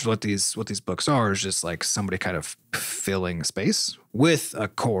large, what these books are is just like somebody kind of filling space with a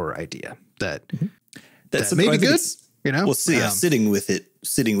core idea that may be good. Well, sitting with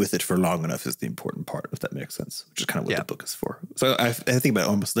it for long enough is the important part, if that makes sense, which is kind of what the book is for. So I think about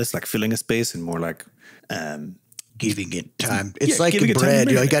almost less like filling a space and more like giving it time. It's like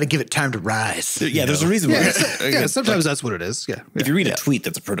bread. You got to give it time to rise. There's a reason why. Sometimes that's what it is. Yeah. If you read a tweet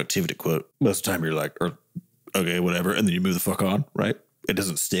that's a productivity quote, most of the time you're like, okay, whatever, and then you move the fuck on, right? It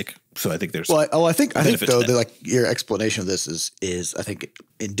doesn't stick. So I think there's I think though that like your explanation of this is I think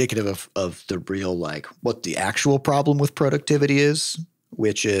indicative of the real like what the actual problem with productivity is,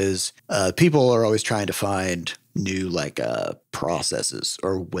 which is people are always trying to find new like processes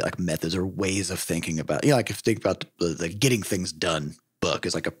or like methods or ways of thinking about like if you think about the getting things done book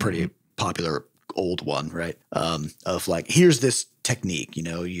is like a pretty popular old one, right? Of like, here's this technique,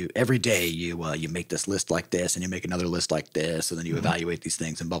 you every day you make this list like this and you make another list like this and then you evaluate these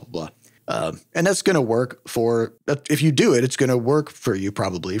things and blah, blah, blah. And that's going to work if you do it, it's going to work for you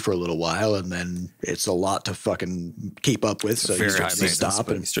probably for a little while. And then it's a lot to fucking keep up with. So you start to stop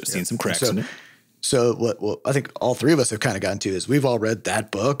and start seeing some cracks in it. So what I think all three of us have kind of gotten to is we've all read that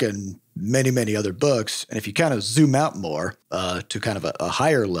book and many, many other books. And if you kind of zoom out more to kind of a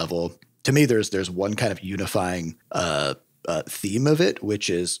higher level, to me, there's one kind of unifying theme of it, which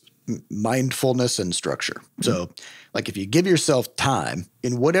is mindfulness and structure. So like if you give yourself time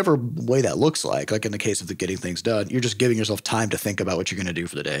in whatever way that looks like in the case of the getting things done, you're just giving yourself time to think about what you're going to do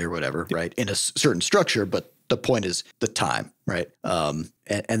for the day or whatever, right? In a certain structure, but the point is the time, right? And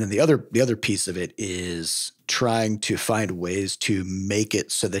then the other piece of it is trying to find ways to make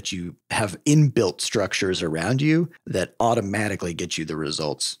it so that you have inbuilt structures around you that automatically get you the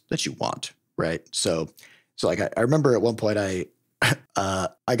results that you want, right? So like I remember at one point I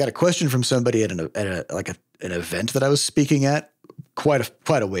got a question from somebody at an event that I was speaking at quite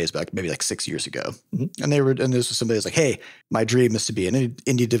a ways back, maybe like 6 years ago. And this was somebody who was like, "Hey, my dream is to be an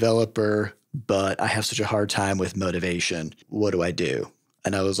indie developer, but I have such a hard time with motivation. What do I do?"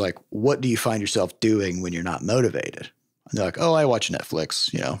 And I was like, "What do you find yourself doing when you're not motivated?" And they're like, "Oh, I watch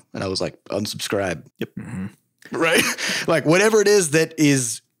Netflix, And I was like, "Unsubscribe." Yep. Right? Like whatever it is that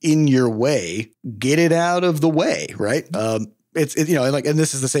is in your way, get it out of the way, right? it's and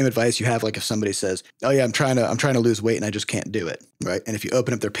this is the same advice you have, like if somebody says, oh yeah, I'm trying to lose weight and I just can't do it. Right. And if you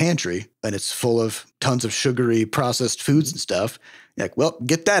open up their pantry and it's full of tons of sugary processed foods and stuff, you're like, well,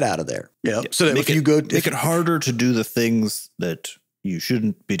 get that out of there. So that make it harder to do the things that you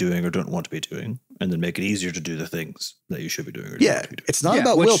shouldn't be doing or don't want to be doing, and then make it easier to do the things that you should be doing. Or don't want to be doing. It's not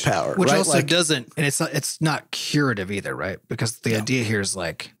about willpower, which right? also doesn't, and it's not curative either, right? Because the idea here is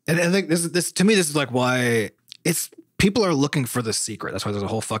like, and I think this to me, this is like why people are looking for the secret. That's why there's a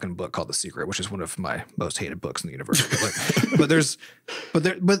whole fucking book called The Secret, which is one of my most hated books in the universe.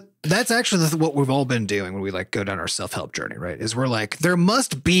 But that's actually what we've all been doing when we like go down our self-help journey, right? Is we're like, there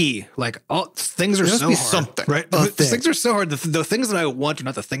must be like things are so hard, something, right? Things are so hard. The things that I want are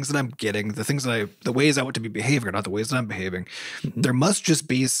not the things that I'm getting. The ways I want to be behaving are not the ways that I'm behaving. Mm-hmm. There must just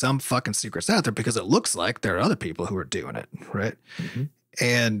be some fucking secrets out there because it looks like there are other people who are doing it, right? Mm-hmm.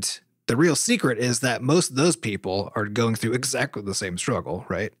 And the real secret is that most of those people are going through exactly the same struggle,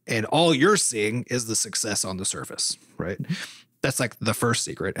 right? And all you're seeing is the success on the surface, right? Mm-hmm. That's like the first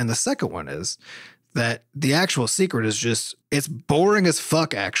secret. And the second one is that the actual secret is just, it's boring as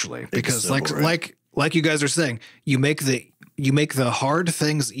fuck, actually, because so like you guys are saying, you make the hard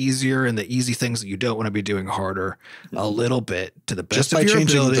things easier and the easy things that you don't want to be doing harder a little bit to the best of your ability.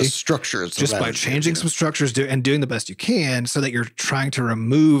 Just by changing the structures. Just by changing some structures and doing the best you can so that you're trying to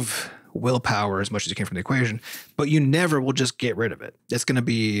remove willpower as much as you can from the equation, but you never will just get rid of it. It's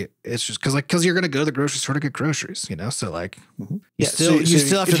just because you're going to go to the grocery store to get groceries, So like, mm-hmm. you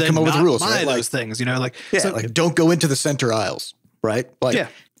still have to then come up with rules, buy those things, like don't go into the center aisles, right? Like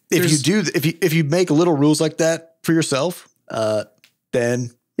if you make little rules like that for yourself,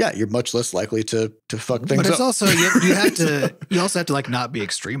 then you're much less likely to fuck things up. But it's also you also have to like not be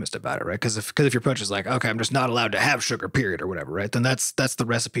extremist about it, right? Because if your approach is like, okay, I'm just not allowed to have sugar, period, or whatever, right? Then that's the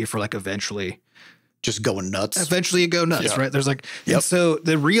recipe for like eventually just going nuts. Eventually you go nuts, right? There's like, and so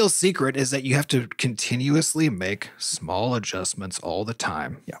the real secret is that you have to continuously make small adjustments all the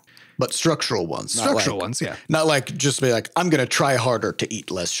time. Yeah. But structural ones. Ones, yeah. Not like just be like, I'm going to try harder to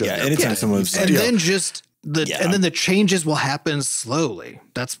eat less sugar. Yeah, anytime someone's and then just and then the changes will happen slowly.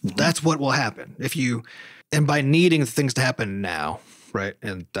 That's what will happen and by needing things to happen now, right?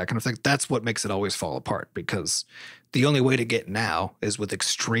 And that kind of thing, that's what makes it always fall apart, because the only way to get now is with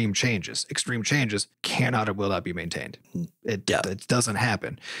extreme changes. Extreme changes cannot or will not be maintained. It doesn't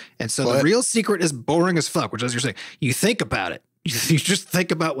happen. And so the real secret is boring as fuck, which, as you're saying, you think about it. You just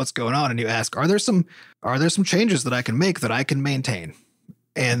think about what's going on and you ask, are there some changes that I can make that I can maintain?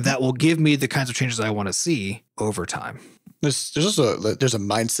 And that will give me the kinds of changes I want to see over time. There's also a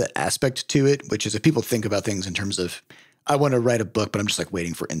mindset aspect to it, which is if people think about things in terms of, I want to write a book, but I'm just like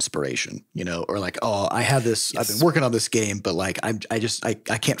waiting for inspiration, or like, oh, I have this, I've been working on this game, but like, I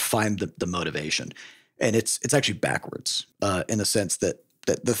can't find the motivation. And it's actually backwards in the sense that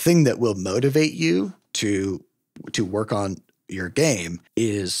the thing that will motivate you to work on your game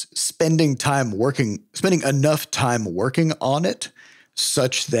is spending enough time working on it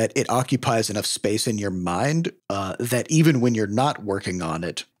such that it occupies enough space in your mind that even when you're not working on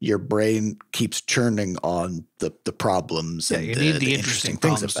it, your brain keeps churning on the problems. Yeah, and you need the interesting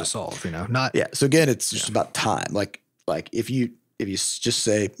things to solve. So again, it's just about time. Like if you just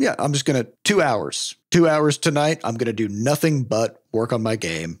say, I'm just gonna 2 hours tonight, I'm gonna do nothing but work on my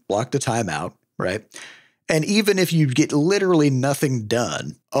game, block the time out, right? And even if you get literally nothing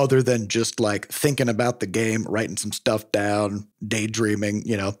done other than just like thinking about the game, writing some stuff down, daydreaming,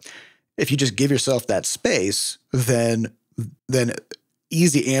 if you just give yourself that space, then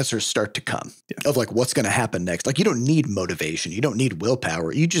easy answers start to come of like what's going to happen next. Like you don't need motivation. You don't need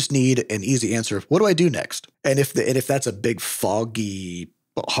willpower. You just need an easy answer of what do I do next? And if that's a big foggy,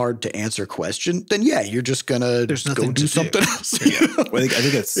 hard to answer question, then you're just gonna go do something else. Well, I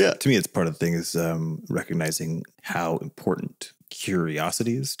think it's to me, it's part of the thing is recognizing how important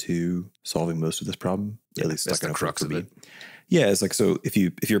curiosity is to solving most of this problem. At least that's the crux of it. Yeah, it's like, so if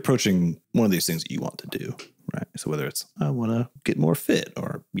you're approaching one of these things that you want to do, right? So whether it's I want to get more fit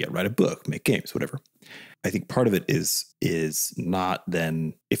or write a book, make games, whatever. I think part of it is not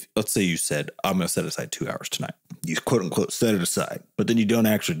then, if let's say you said, I'm going to set aside 2 hours tonight. You quote unquote set it aside, but then you don't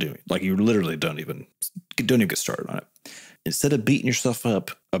actually do it. Like you literally don't even get started on it. Instead of beating yourself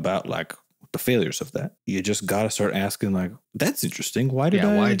up about like the failures of that, you just got to start asking like, that's interesting. Why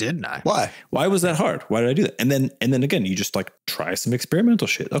didn't I? Why was that hard? Why did I do that? And then again, you just like try some experimental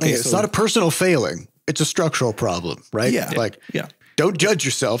shit. Okay. It's not a personal failing. It's a structural problem, right? Yeah. Don't judge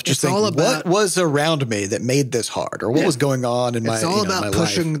yourself. Just think, what was around me that made this hard, or what was going on in my life? It's all about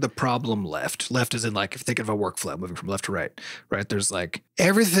pushing the problem left. Left is in like, if you think of a workflow, moving from left to right, right? There's like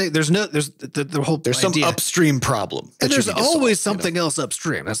everything. There's the whole There's some upstream problem. And there's always something else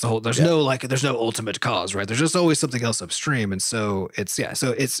upstream. That's the whole, there's no ultimate cause, right? There's just always something else upstream. And so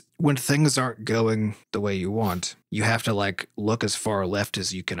it's when things aren't going the way you want, you have to like look as far left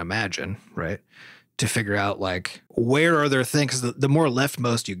as you can imagine, right? To figure out like, where are there things, the more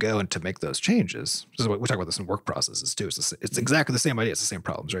leftmost you go and to make those changes. This is what we talk about this in work processes too. It's exactly the same idea. It's the same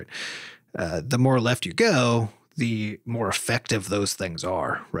problems, right? The more left you go, the more effective those things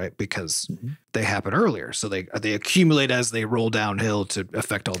are, right? Because they happen earlier. So they accumulate as they roll downhill to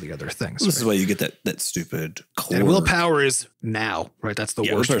affect all the other things. This is why you get that stupid core. And willpower is now, right? That's the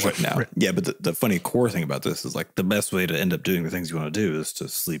worst one. Right now. Right. Yeah, but the funny core thing about this is like the best way to end up doing the things you want to do is to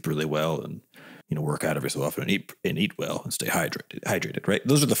sleep really well and work out every so often and eat well and stay hydrated, right?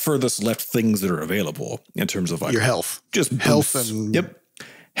 Those are the furthest left things that are available in terms of like your health, just health and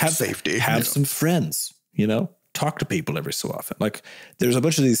have safety, have some friends, talk to people every so often. Like there's a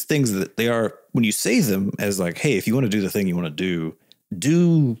bunch of these things that they are, when you say them as like, hey, if you want to do the thing you want to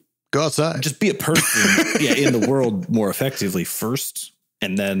do go outside, just be a person in the world more effectively first.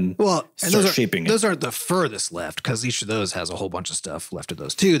 And then start shaping it. Those aren't the furthest left because each of those has a whole bunch of stuff left of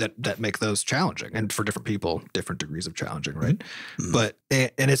those too that make those challenging. And for different people, different degrees of challenging, right? Mm-hmm. But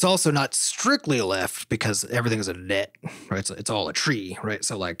and it's also not strictly left because everything is a net, right? So it's all a tree, right?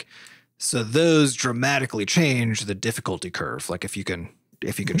 So those dramatically change the difficulty curve. Like if you can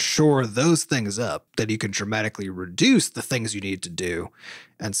shore those things up, then you can dramatically reduce the things you need to do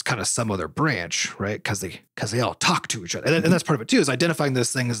and it's kind of some other branch, right? Because they all talk to each other. And that's part of it too, is identifying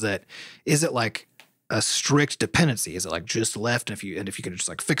those things that, is it like a strict dependency? Is it like just left? And if you can just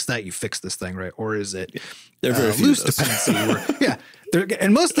like fix that, you fix this thing, right? Or is it loose dependency?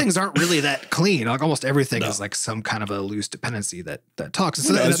 And most things aren't really that clean. Like almost everything is like some kind of a loose dependency that talks. And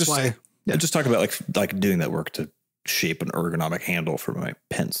so that's why. Yeah. Just talk about like doing that work to shape an ergonomic handle for my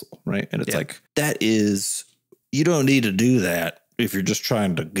pencil, right? And it's like, you don't need to do that if you're just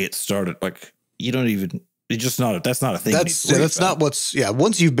trying to get started. Like that's not a thing. That's not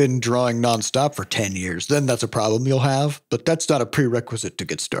once you've been drawing nonstop for 10 years, then that's a problem you'll have, but that's not a prerequisite to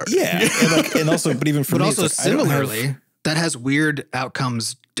get started. Yeah. and also, but even for me, also similarly, that has weird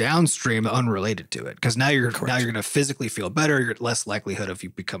outcomes downstream unrelated to it. Because now you're going to physically feel better. You're less likelihood of you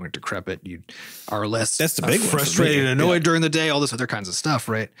becoming decrepit. You are less frustrated and annoyed during the day, all this other kinds of stuff,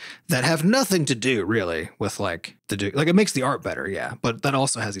 right? That have nothing to do really with like it makes the art better. Yeah. But that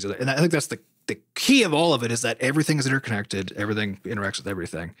also has these other, and I think that's the key of all of it is that everything is interconnected. Everything interacts with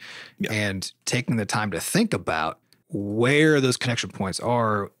everything. Yeah. And taking the time to think about where those connection points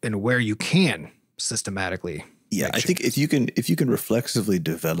are and where you can systematically. Yeah, I think if you can reflexively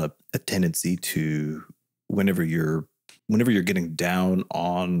develop a tendency to whenever you're getting down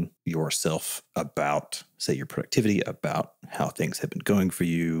on yourself about, say, your productivity, about how things have been going for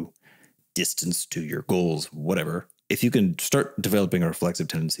you, distance to your goals, whatever, if you can start developing a reflexive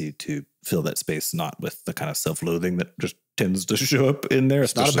tendency to fill that space, not with the kind of self-loathing that just tends to show up in there.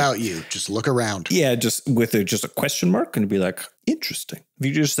 It's not about you. Just look around. Yeah, just with just a question mark and be like, interesting. If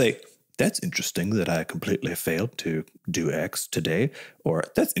you just say, that's interesting that I completely failed to do X today, or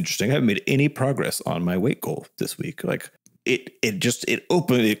that's interesting, I haven't made any progress on my weight goal this week. Like it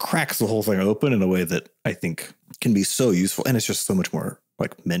cracks the whole thing open in a way that I think can be so useful. And it's just so much more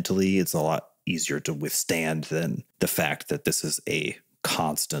like mentally, it's a lot easier to withstand than the fact that this is a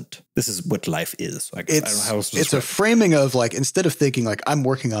constant. This is what life is. I don't know how else to it's a framing of like, instead of thinking like I'm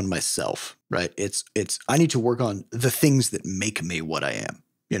working on myself, right? It's I need to work on the things that make me what I am.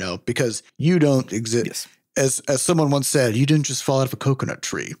 Because you don't exist. Yes. As someone once said, you didn't just fall out of a coconut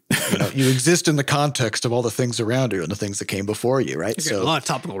tree. You exist in the context of all the things around you and the things that came before you, right? So a lot of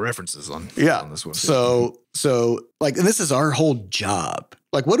topical references on this one. So like, and this is our whole job.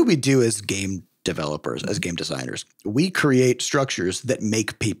 Like, what do we do as game developers, as game designers? We create structures that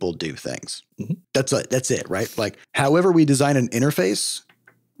make people do things. Mm-hmm. That's it, right? Like, however we design an interface,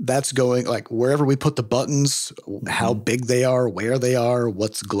 that's going like wherever we put the buttons, how big they are, where they are,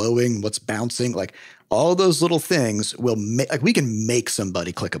 what's glowing, what's bouncing, like all those little things will make, like we can make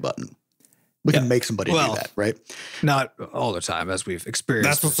somebody click a button. We can make somebody do that, right? Not all the time, as we've experienced.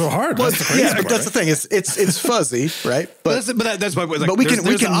 That's what's so hard. That's the thing. It's fuzzy, right? But that's my point. Like, we can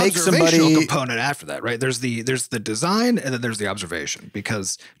make somebody component after that, right? There's the design and then there's the observation,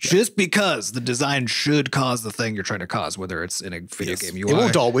 because just because the design should cause the thing you're trying to cause, whether it's in a video game UI, it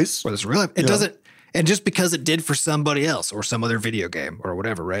won't always. Whether it's real life, it doesn't. And just because it did for somebody else or some other video game or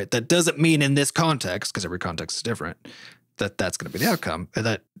whatever, right? That doesn't mean in this context, because every context is different, that's going to be the outcome. And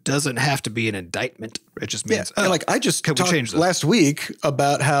that doesn't have to be an indictment. It just means, like I just talked last week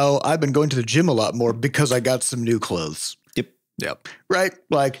about how I've been going to the gym a lot more because I got some new clothes. Yep. Right.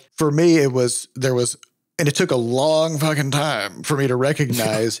 Like for me, and it took a long fucking time for me to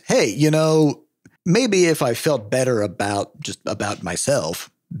recognize, hey, you know, maybe if I felt better about myself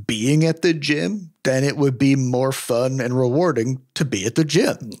being at the gym, then it would be more fun and rewarding to be at the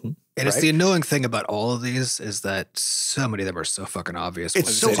gym. Mm-hmm. And it's the annoying thing about all of these is that so many of them are so fucking obvious.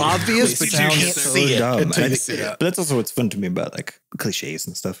 It's so obvious, but you can't see it until you see it. But that's also what's fun to me about like cliches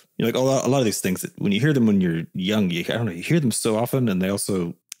and stuff. You're like a lot of these things that when you hear them when you're young, you hear them so often, and they're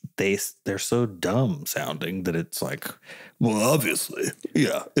so dumb sounding that it's like, well, obviously,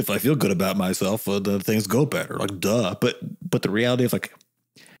 yeah. If I feel good about myself, then things go better. Like, duh. But the reality of like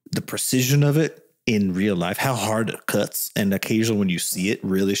the precision of it in real life, how hard it cuts, and occasionally when you see it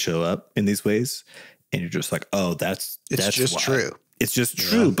really show up in these ways, and you're just like, oh, that's just true. It's just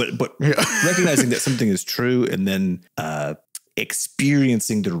true. But recognizing that something is true and then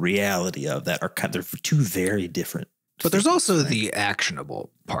experiencing the reality of that they're two very different. But there's also the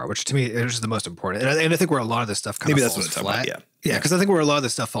actionable part, which to me is the most important. And I think where a lot of this stuff kind of falls flat. Yeah, because I think where a lot of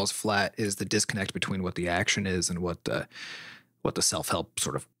this stuff falls flat is the disconnect between what the action is and what the self-help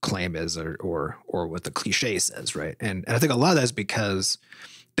sort of claim is or what the cliche says, right? And I think a lot of that is because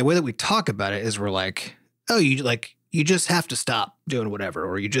the way that we talk about it is we're like, oh, you just have to stop doing whatever,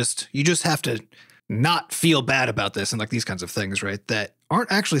 or you just have to not feel bad about this, and like these kinds of things, right? That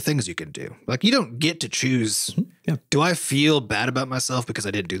aren't actually things you can do. Like you don't get to choose. Do I feel bad about myself because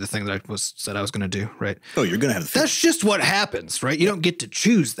I didn't do the thing that I said I was going to do, right? Oh, you're going to have that's just what happens, right? You don't get to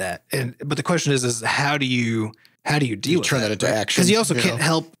choose that. But the question is how do you deal with turn that into action? Because you also can't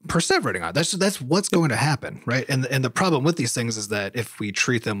help perseverating on it. That's what's going to happen, right? And the problem with these things is that if we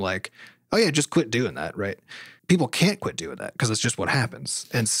treat them like, oh yeah, just quit doing that, right? People can't quit doing that because it's just what happens.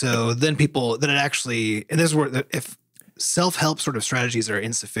 And so then and this is where if self-help sort of strategies are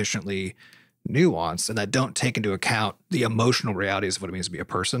insufficiently nuanced and that don't take into account the emotional realities of what it means to be a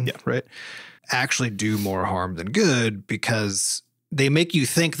person, right? Actually do more harm than good because they make you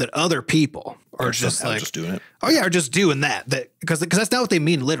think that other people are just doing it. Oh yeah, are just doing that because that's not what they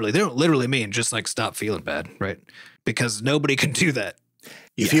mean literally. They don't literally mean just like stop feeling bad, right? Because nobody can do that.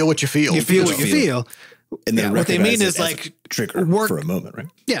 You feel what you feel. You feel what you feel. And then what they mean is like trigger for a moment, right?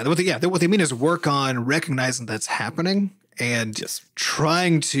 Yeah, what they mean is work on recognizing that's happening and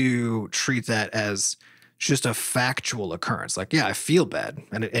trying to treat that as just a factual occurrence. Like, yeah, I feel bad,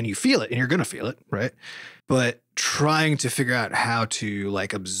 and you feel it, and you're gonna feel it, right? But trying to figure out how to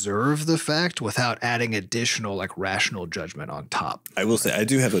like observe the fact without adding additional like rational judgment on top. I will say I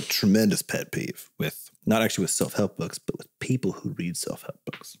do have a tremendous pet peeve with not actually with self-help books, but with people who read self-help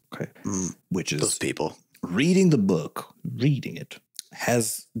books. Okay. Which is those people reading the book, reading it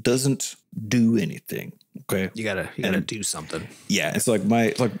doesn't do anything. Okay. You gotta do something. Yeah. It's like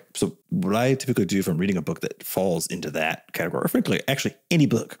so what I typically do if I'm reading a book that falls into that category, or frankly, actually any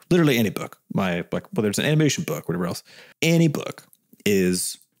book, literally any book, whether it's an animation book, whatever else, any book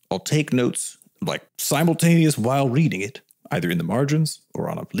is I'll take notes like simultaneous while reading it, either in the margins or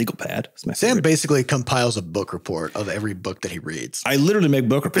on a legal pad. Sam basically compiles a book report of every book that he reads. I literally make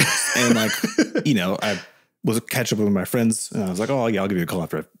book reports. And I was catch up with my friends and I was like, oh yeah, I'll give you a call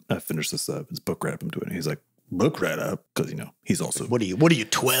after I finish this book write up I'm doing. And he's like, book write up? Because he's also what are you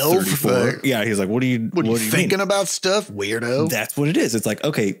 12? Yeah, he's like, what are you thinking about stuff, weirdo? That's what it is. It's like,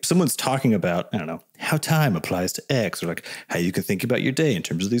 okay, someone's talking about, I don't know, how time applies to X, or like how you can think about your day in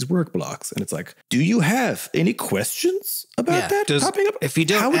terms of these work blocks. And it's like, do you have any questions about that popping up? If you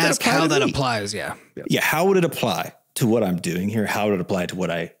don't ask how that applies, how would it apply to what I'm doing here? How would it apply to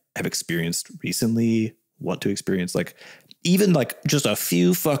what I have experienced recently, want to experience? Like even like just a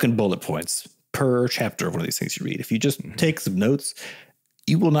few fucking bullet points per chapter of one of these things you read. If you just take some notes,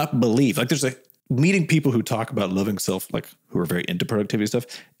 you will not believe. Like there's meeting people who talk about loving self, like who are very into productivity stuff,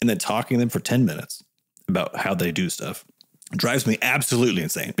 and then talking to them for 10 minutes about how they do stuff drives me absolutely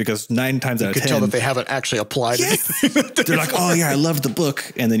insane because 9 times out of 10. You can tell that they haven't actually applied anything. They're like, oh yeah, I love the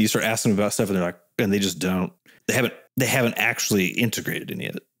book. And then you start asking them about stuff and they're like, and they just don't, they haven't actually integrated any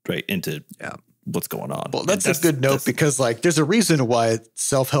of it right into what's going on. Well, that's a good note because like there's a reason why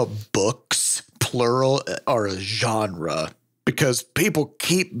self-help books, plural, are a genre because people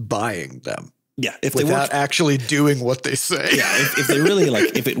keep buying them. Yeah, if without actually doing what they say. Yeah, if they really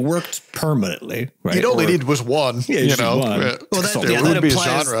if it worked permanently, right? You'd only need was one. Yeah, you know. One. Well, that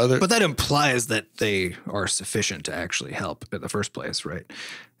implies, a genre. But that implies that they are sufficient to actually help in the first place, right?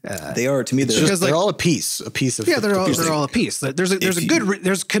 They are, to me, they're all a piece of they're all a piece.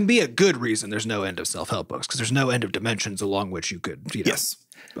 There's can be a good reason there's no end of self-help books, because there's no end of dimensions along which you could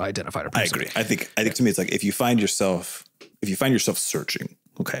identify a person. I agree. I think to me it's like if you find yourself searching,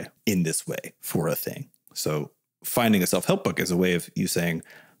 okay, in this way for a thing. So finding a self-help book is a way of you saying,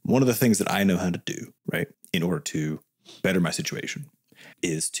 one of the things that I know how to do, right, in order to better my situation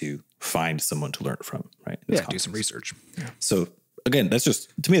is to find someone to learn it from, right? Do some research. Yeah. So again, that's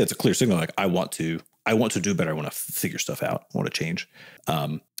just, to me, that's a clear signal. Like I want to do better. I want to figure stuff out. I want to change.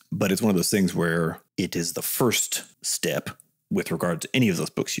 But it's one of those things where it is the first step with regard to any of those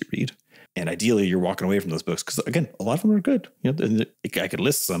books you read. And ideally you're walking away from those books, because again, a lot of them are good. You know, I could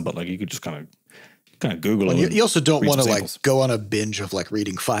list some, but like you could just kind of Google it. You also don't want to like go on a binge of like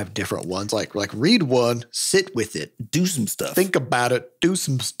reading 5 different ones. Like read one, sit with it, do some stuff, think about it, do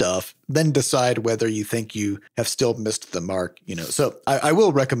some stuff, then decide whether you think you have still missed the mark. You know, so I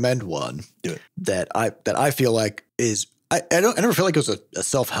will recommend one that I feel like is I never feel like it was a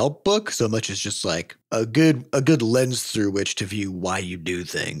self-help book so much as just like a good lens through which to view why you do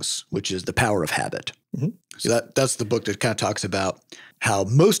things, which is The Power of Habit. Mm-hmm. So that's the book that kind of talks about how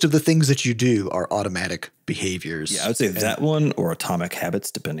most of the things that you do are automatic behaviors. Yeah, I would say that one or Atomic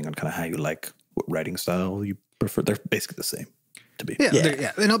Habits, depending on kind of how you like, what writing style you prefer. They're basically the same to me.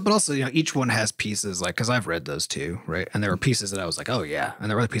 Yeah. But also, each one has pieces, like, because I've read those too, right? And there were pieces that I was like, oh yeah, and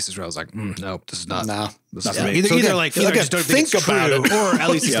there were other pieces where I was like, no, this is not. This is not either just don't think about it, or at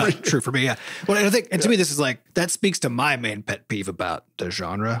least it's not true for me. Yeah. Well, and I think, and to me, this is like that speaks to my main pet peeve about the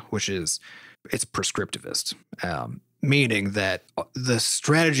genre, which is it's prescriptivist. Meaning that the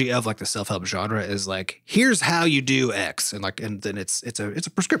strategy of like the self-help genre is like, here's how you do X, and then it's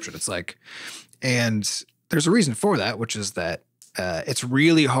a prescription. It's like, and there's a reason for that, which is that it's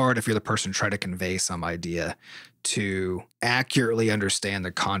really hard if you're the person trying to convey some idea to accurately understand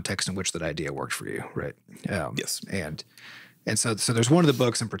the context in which that idea worked for you, right? Yes, and so there's one of the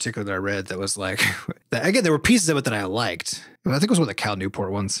books in particular that I read that was like, again, there were pieces of it that I liked. I think it was one of the Cal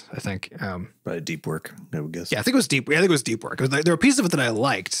Newport ones, I think. Probably Deep Work, I would guess. Yeah, I think it was Deep Work. There were pieces of it that I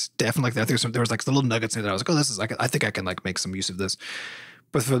liked, definitely. I think there was like the little nuggets in it that I was like, oh, this is like, I think I can like make some use of this.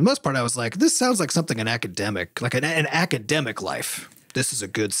 But for the most part, I was like, this sounds like something an academic life. This is a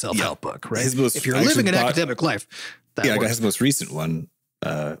good self-help book, right? If you're living an academic life, I got his most recent one.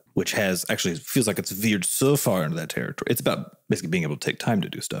 Which has actually feels like it's veered so far into that territory. It's about basically being able to take time to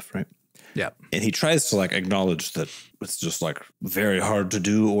do stuff, right? Yeah. And he tries to like acknowledge that it's just like very hard to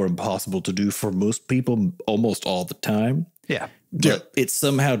do or impossible to do for most people almost all the time. Yeah. But it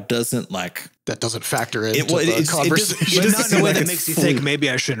somehow doesn't like that doesn't factor into the conversation. But not in a way that makes you think maybe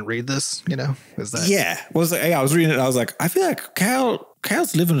I shouldn't read this, Is that? Yeah. Well, I was reading it. I was like, I feel like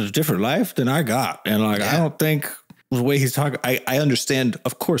Cal's living a different life than I got. And like, I don't think the way he's talking, I understand.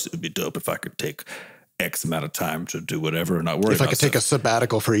 Of course, it would be dope if I could take X amount of time to do whatever and not worry about if I could take a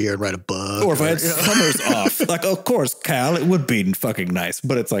sabbatical for a year and write a book. Or if I had summers off. Like, of course, Cal, it would be fucking nice.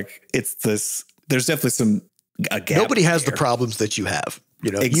 But it's like, there's definitely a gap. Nobody has the problems that you have.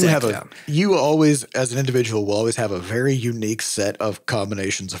 Exactly. You always, as an individual, will always have a very unique set of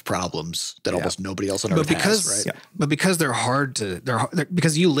combinations of problems that almost nobody else on earth has, right? Yeah. But because they're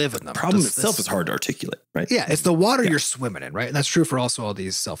because you live in them. The problem itself is hard to articulate, right? Yeah, it's the water you're swimming in, right? And that's true for also all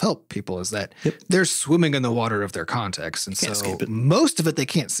these self-help people, is that they're swimming in the water of their context. And so most of it they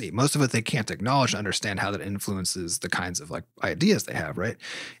can't see. Most of it they can't acknowledge and understand how that influences the kinds of like ideas they have, right?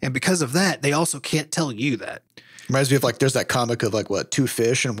 And because of that, they also can't tell you that. Reminds me of like, there's that comic of like, two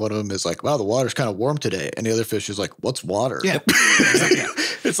fish, and one of them is like, wow, the water's kind of warm today. And the other fish is like, what's water? Yeah.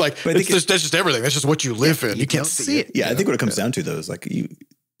 It's like, that's just everything. That's just what you live in. You can't see it. Yeah. I think what it comes down to though is like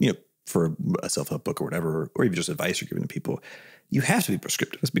for a self-help book or whatever, or even just advice you're giving to people, you have to be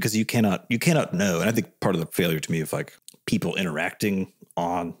prescriptive because you cannot know. And I think part of the failure to me of like people interacting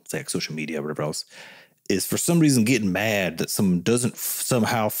on say like social media or whatever else is for some reason getting mad that someone doesn't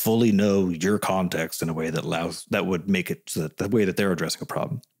somehow fully know your context in a way that would make it so that the way that they're addressing a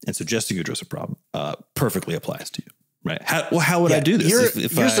problem and suggesting you address a problem perfectly applies to you, right? How would I do this?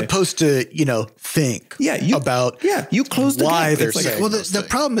 You're supposed to, think about you close the why gap. they're saying well, the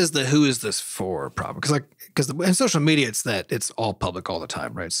problem is the who is this for problem. Because in social media, it's all public all the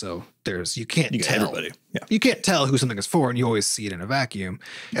time, right? So you can't tell everybody. Yeah. You can't tell who something is for, and you always see it in a vacuum.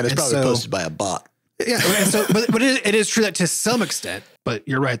 And it's probably posted by a bot. Yeah, and so, but it is true that to some extent, but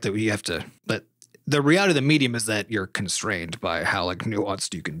you're right that we have to, but the reality of the medium is that you're constrained by how like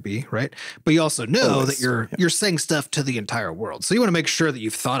nuanced you can be, right? But you also know that you're saying stuff to the entire world. So you want to make sure that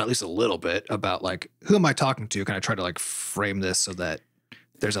you've thought at least a little bit about like, who am I talking to? Can I try to like frame this so that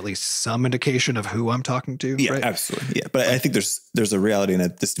there's at least some indication of who I'm talking to. Yeah, right? absolutely. Yeah. But I think there's a reality, and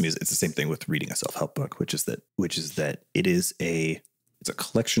this to me it's the same thing with reading a self-help book, which is that it's a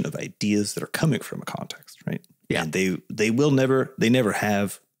collection of ideas that are coming from a context, right? Yeah. And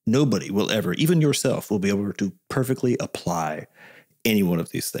nobody will ever, even yourself, will be able to perfectly apply any one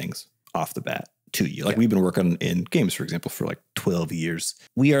of these things off the bat to you. Like we've been working in games, for example, for like 12 years.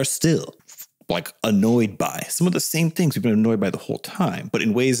 We are still like annoyed by some of the same things we've been annoyed by the whole time, but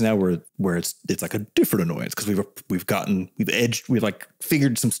in ways now where it's like a different annoyance because we've like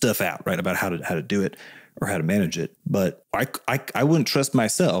figured some stuff out, right, about how to do it or how to manage it. But I wouldn't trust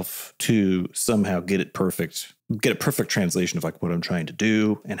myself to somehow get a perfect translation of like what I'm trying to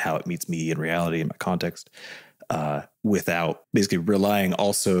do and how it meets me in reality in my context, without basically relying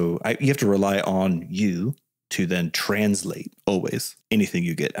you have to rely on you to then translate always anything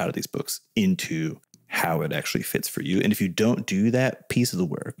you get out of these books into how it actually fits for you. And if you don't do that piece of the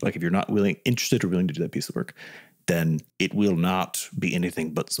work, like if you're not interested or willing to do that piece of work, then it will not be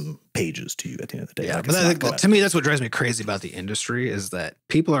anything but some pages to you at the end of the day. Yeah, like but to me, that's what drives me crazy about the industry is that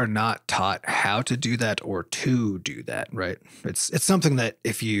people are not taught how to do that or to do that, right? It's something that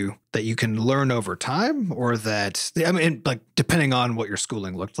you can learn over time, or that, I mean, like depending on what your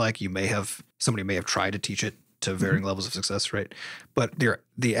schooling looked like, somebody may have tried to teach it to varying levels of success, right? But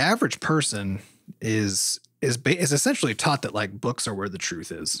the average person is essentially taught that like books are where the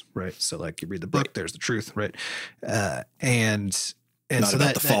truth is, right? So like you read the book, there's the truth, right? And not so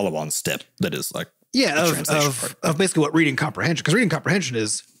about the follow-on step that is like of basically what reading comprehension, because reading comprehension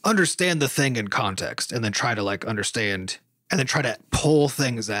is understand the thing in context and then try to like understand and then try to pull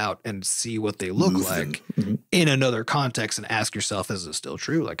things out and see what they look like in another context and ask yourself, is it still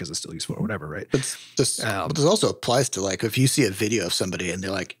true? Like, is it still useful or whatever, right? But this also applies to like if you see a video of somebody and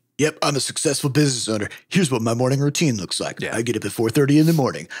they're like, yep, I'm a successful business owner. Here's what my morning routine looks like. Yeah. I get up at 4:30 in the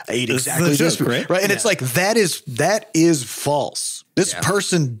morning. I eat exactly this food, right? And it's like that is false. This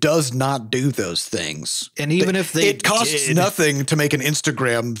person does not do those things. And even if it costs nothing to make an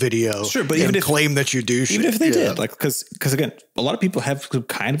Instagram video, but even if claim that you do shit. Even if they did, like because again, a lot of people have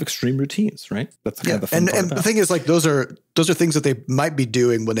kind of extreme routines, right? That's kind of the fun part and the thing is, like those are things that they might be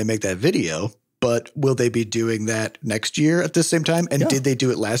doing when they make that video. But will they be doing that next year at the same time? And did they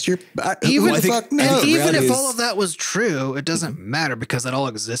do it last year? Even if all of that was true, it doesn't matter because that all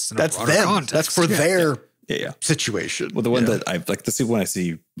exists in a broader context. That's for their situation. Well, the one that I've like the one I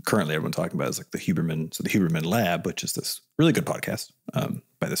see currently everyone talking about is like the Huberman. So the Huberman Lab, which is this really good podcast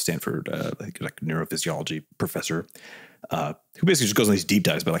by the Stanford like neurophysiology professor, who basically just goes on these deep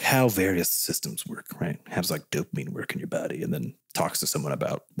dives about like how various systems work, right? How does like dopamine work in your body, and then talks to someone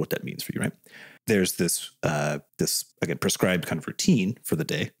about what that means for you, right? There's this again prescribed kind of routine for the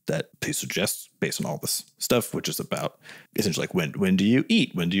day that he suggests based on all this stuff, which is about essentially like when do you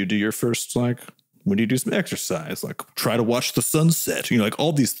eat, when do you do your first when do you do some exercise, like try to watch the sunset, like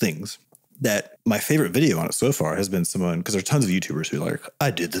all these things. That my favorite video on it so far has been someone, because there's tons of YouTubers who are like, I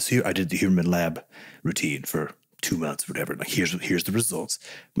did the Huberman Lab routine for 2 months, whatever. Like here's the results.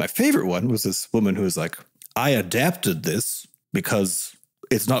 My favorite one was this woman who was like, I adapted this because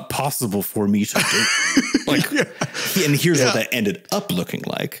it's not possible for me to do. And here's what that ended up looking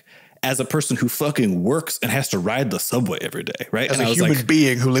like as a person who fucking works and has to ride the subway every day, right? As a human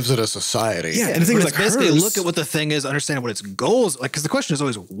being who lives in a society. Yeah, and the thing is, like, basically look at what the thing is, understand what its goals, like, because the question is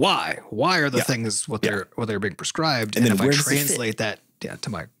always why? Why are the things what they're being prescribed? And then if I translate that to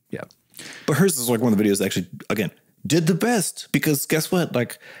my But hers is like one of the videos that actually, again, did the best, because guess what?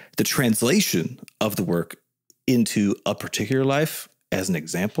 Like the translation of the work into a particular life as an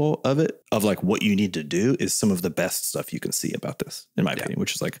example of it, of like what you need to do, is some of the best stuff you can see about this, in my opinion,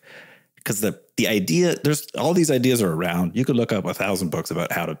 which is like, because the idea, there's all these ideas are around. You could look up 1,000 books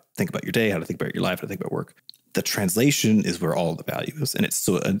about how to think about your day, how to think about your life, how to think about work. The translation is where all the value is. And it's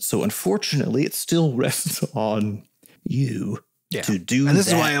so unfortunately, it still rests on you to do. And this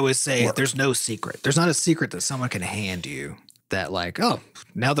is why I always say there's no secret. There's not a secret that someone can hand you that like, oh,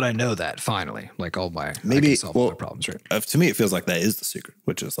 now that I know that, finally, like all my, I can solve all my problems, right? To me, it feels like that is the secret,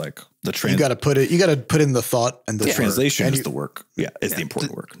 which is like the you got to put in the thought and the translation is the work. Yeah. Is the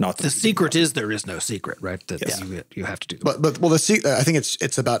important work. Not the secret is there is no secret, right? That you have to do. I think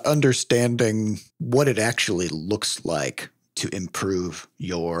it's about understanding what it actually looks like to improve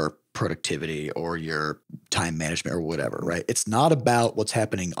your productivity or your time management or whatever, right? It's not about what's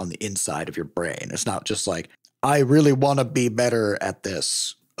happening on the inside of your brain. It's not just like, I really want to be better at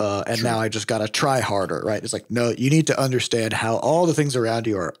this. And now I just got to try harder, right? It's like, no, you need to understand how all the things around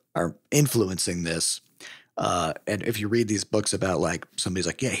you are influencing this. And if you read these books about like, somebody's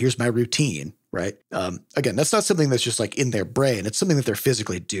like, yeah, here's my routine. right? Again, that's not something that's just like in their brain. It's something that they're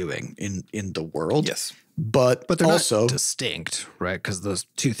physically doing in the world. Yes. But they're also not distinct, right? Because those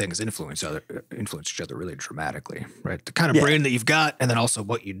two things influence each other really dramatically, right? The kind of brain that you've got, and then also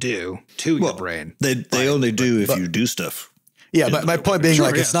what you do to your brain. They only do if you do stuff. Yeah, but my point being,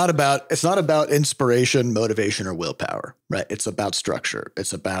 it's not about inspiration, motivation, or willpower, right? It's about structure.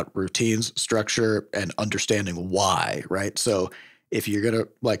 It's about routines, structure, and understanding why, right? So if you're going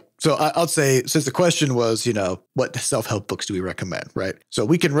to I'll say, since the question was, what self-help books do we recommend, right? So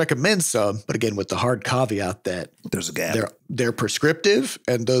we can recommend some, but again, with the hard caveat that there's a gap. They're prescriptive,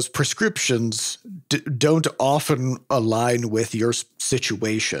 and those prescriptions don't often align with your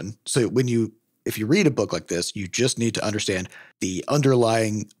situation. So if you read a book like this, you just need to understand the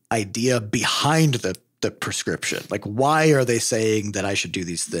underlying idea behind the prescription. Like, why are they saying that I should do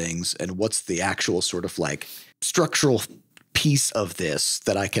these things? And what's the actual sort of like structural piece of this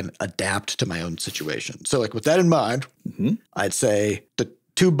that I can adapt to my own situation? So like with that in mind, I'd say the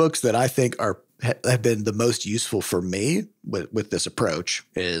two books that I think have been the most useful for me with this approach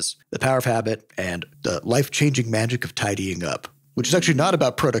is The Power of Habit and The Life-Changing Magic of Tidying Up, which is actually not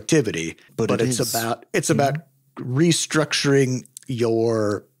about productivity, but it's about restructuring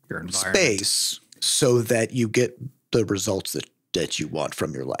your space so that you get the results that you want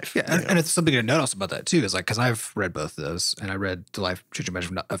from your life. Yeah, and it's something to notice about that too, is like, because I've read both of those, and I read The Life-Changing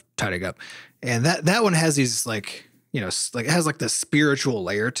Magic of Tidying Up, and that one has these like, it has like the spiritual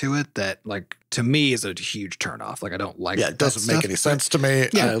layer to it that, like, to me is a huge turnoff. Like, I don't like. Yeah, it doesn't make any sense to me.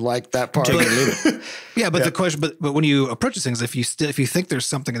 I like that part. But the question, but when you approach these things, if you think there's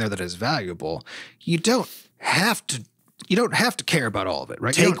something in there that is valuable, you don't have to care about all of it,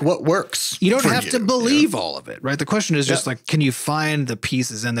 right? Take what works. You don't have to believe all of it, right? The question is just like, can you find the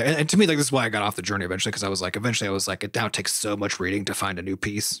pieces in there? And to me, like, this is why I got off the journey eventually, because I was like, it now takes so much reading to find a new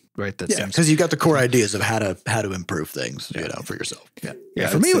piece, right? Because you got the core ideas of how to improve things, for yourself. Yeah.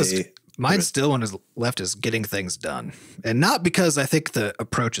 For me, mine still one is left is getting things done, and not because I think the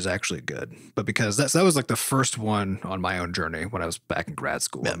approach is actually good, but because that was like the first one on my own journey when I was back in grad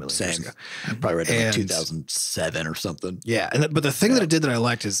school a million years ago. I probably read it in 2007 or something. Yeah, but the thing that it did that I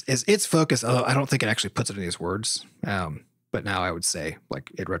liked is its focus. Although I don't think it actually puts it in these words, but now I would say,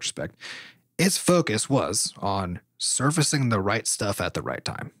 like, in retrospect, its focus was on surfacing the right stuff at the right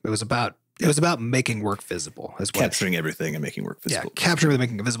time. It was about making work visible, as well. Capturing everything and making work visible. Yeah, capturing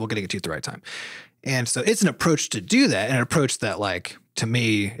everything, making it visible, getting it to you at the right time. And so it's an approach to do that, and an approach that, like, to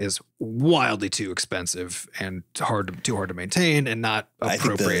me is wildly too expensive and too hard to maintain, and not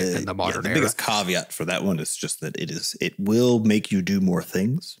appropriate in the modern era. The biggest caveat for that one is just that it will make you do more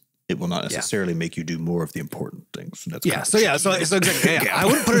things. It will not necessarily make you do more of the important things. So exactly. I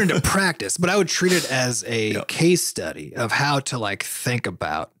wouldn't put it into practice, but I would treat it as a case study of how to, like, think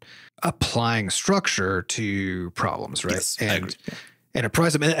about applying structure to problems, right? Yes, and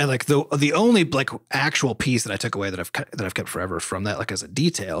apprise them. And like the only, like, actual piece that I took away that I've kept forever from that, like, as a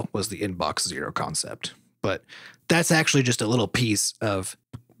detail, was the inbox zero concept. But that's actually just a little piece of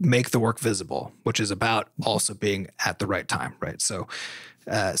make the work visible, which is about also being at the right time, right? So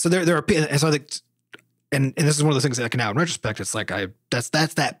there are, and so I think, and this is one of the things that I can now in retrospect, it's like that's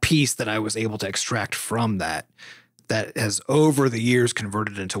that piece that I was able to extract from that has over the years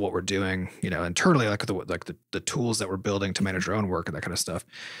converted into what we're doing, internally, like the tools that we're building to manage our own work and that kind of stuff.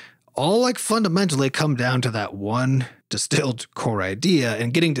 All, like, fundamentally come down to that one distilled core idea,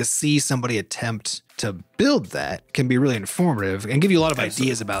 and getting to see somebody attempt to build that can be really informative and give you a lot of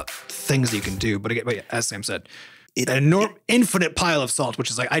ideas about things that you can do. But again, as Sam said, an infinite pile of salt, which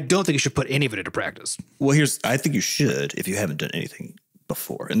is like, I don't think you should put any of it into practice. Well, I think you should if you haven't done anything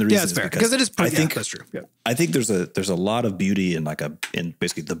before. And the reason is because it is pretty, I think that's true. Yeah. I think there's a lot of beauty in in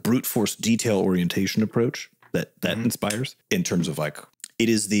basically the brute force detail orientation approach that inspires, in terms of, like,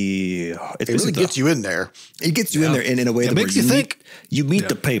 it really gets you in there. It gets you in there in a way that makes you think. You meet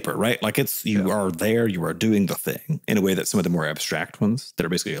the paper, right? Like, you are there, you are doing the thing, in a way that some of the more abstract ones that are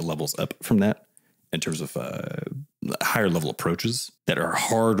basically levels up from that, in terms of higher level approaches that are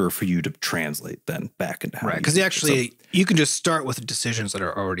harder for you to translate then back into how. Right, because you can just start with decisions that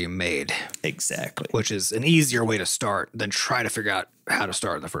are already made. Exactly. Which is an easier way to start than try to figure out how to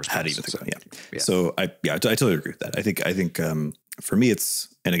start in the first place. How to even So I totally agree with that. I think for me,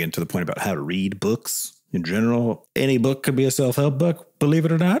 it's, and again, to the point about how to read books in general, any book could be a self-help book, believe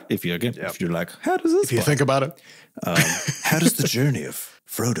it or not. If you're like, how does this? If you think about it, how does the journey of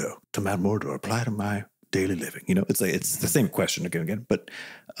Frodo to Mount Mordor apply to my daily living? It's the same question again and again. But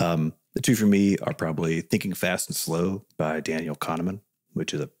the two for me are probably Thinking Fast and Slow by Daniel Kahneman,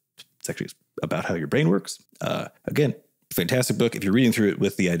 which is it's actually about how your brain works. Again, fantastic book. If you're reading through it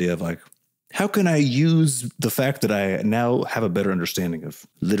with the idea of, like, how can I use the fact that I now have a better understanding of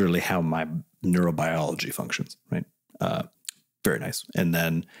literally how my neurobiology functions, right? Very nice. And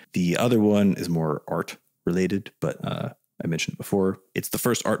then the other one is more art related, but I mentioned it before. It's the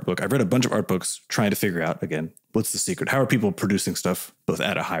first art book. I've read a bunch of art books trying to figure out, again, what's the secret? How are people producing stuff both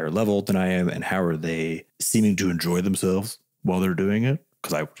at a higher level than I am, and how are they seeming to enjoy themselves while they're doing it?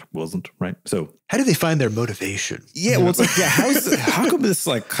 Because I wasn't, right? So how do they find their motivation? Yeah, well, it's like, yeah, how come this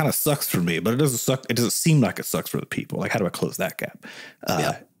like kind of sucks for me, but it doesn't suck. It doesn't seem like it sucks for the people. Like, how do I close that gap?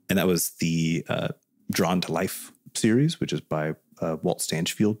 And that was the Drawn to Life series, which is by Walt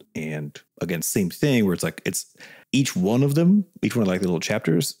Stanchfield. And again, same thing where it's like, it's each one of them, each one of like the little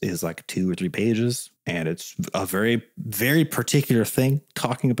chapters is like 2 or 3 pages. And it's a very, very particular thing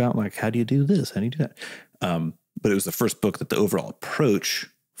talking about like, how do you do this? How do you do that? But it was the first book that the overall approach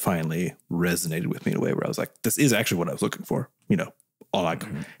finally resonated with me in a way where I was like, this is actually what I was looking for. You know, all like,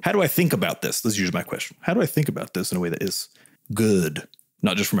 how do I think about this? This is usually my question. How do I think about this in a way that is good,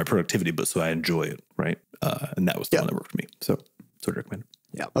 not just for my productivity, but so I enjoy it, right? And that was the one that worked for me. So I'd recommend it.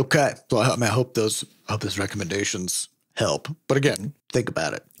 Yeah. Okay. So I hope those recommendations help. But again, think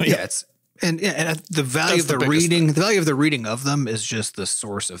about it. Yeah. And the value of the reading of them is just the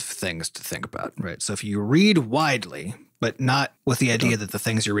source of things to think about, right? So if you read widely, but not with the idea that the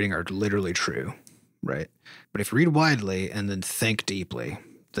things you're reading are literally true, right? But if you read widely and then think deeply,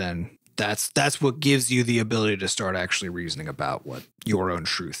 then that's what gives you the ability to start actually reasoning about what your own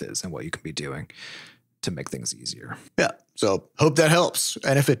truth is and what you can be doing to make things easier. Yeah. So hope that helps.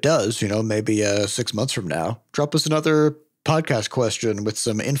 And if it does, maybe 6 months from now, drop us another podcast question with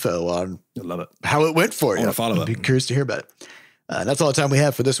some info on I love it. How it went for you. I'd be curious to hear about it. That's all the time we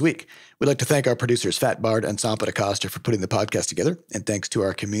have for this week. We'd like to thank our producers, Fat Bard and Sampa DaCosta, for putting the podcast together. And thanks to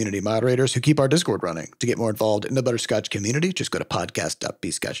our community moderators who keep our Discord running. To get more involved in the Butterscotch community, just go to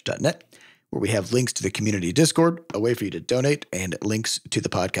podcast.bscotch.net, where we have links to the community Discord, a way for you to donate, and links to the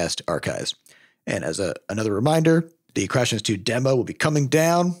podcast archives. And as another reminder, the Crashlands 2 demo will be coming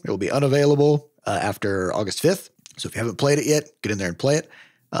down. It will be unavailable after August 5th. So if you haven't played it yet, get in there and play it.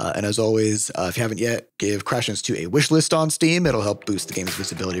 And as always, if you haven't yet, give Crashlands 2 a wish list on Steam. It'll help boost the game's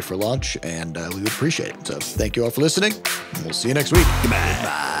visibility for launch, and we would appreciate it. So thank you all for listening, and we'll see you next week.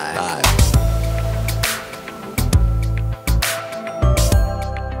 Goodbye. Bye.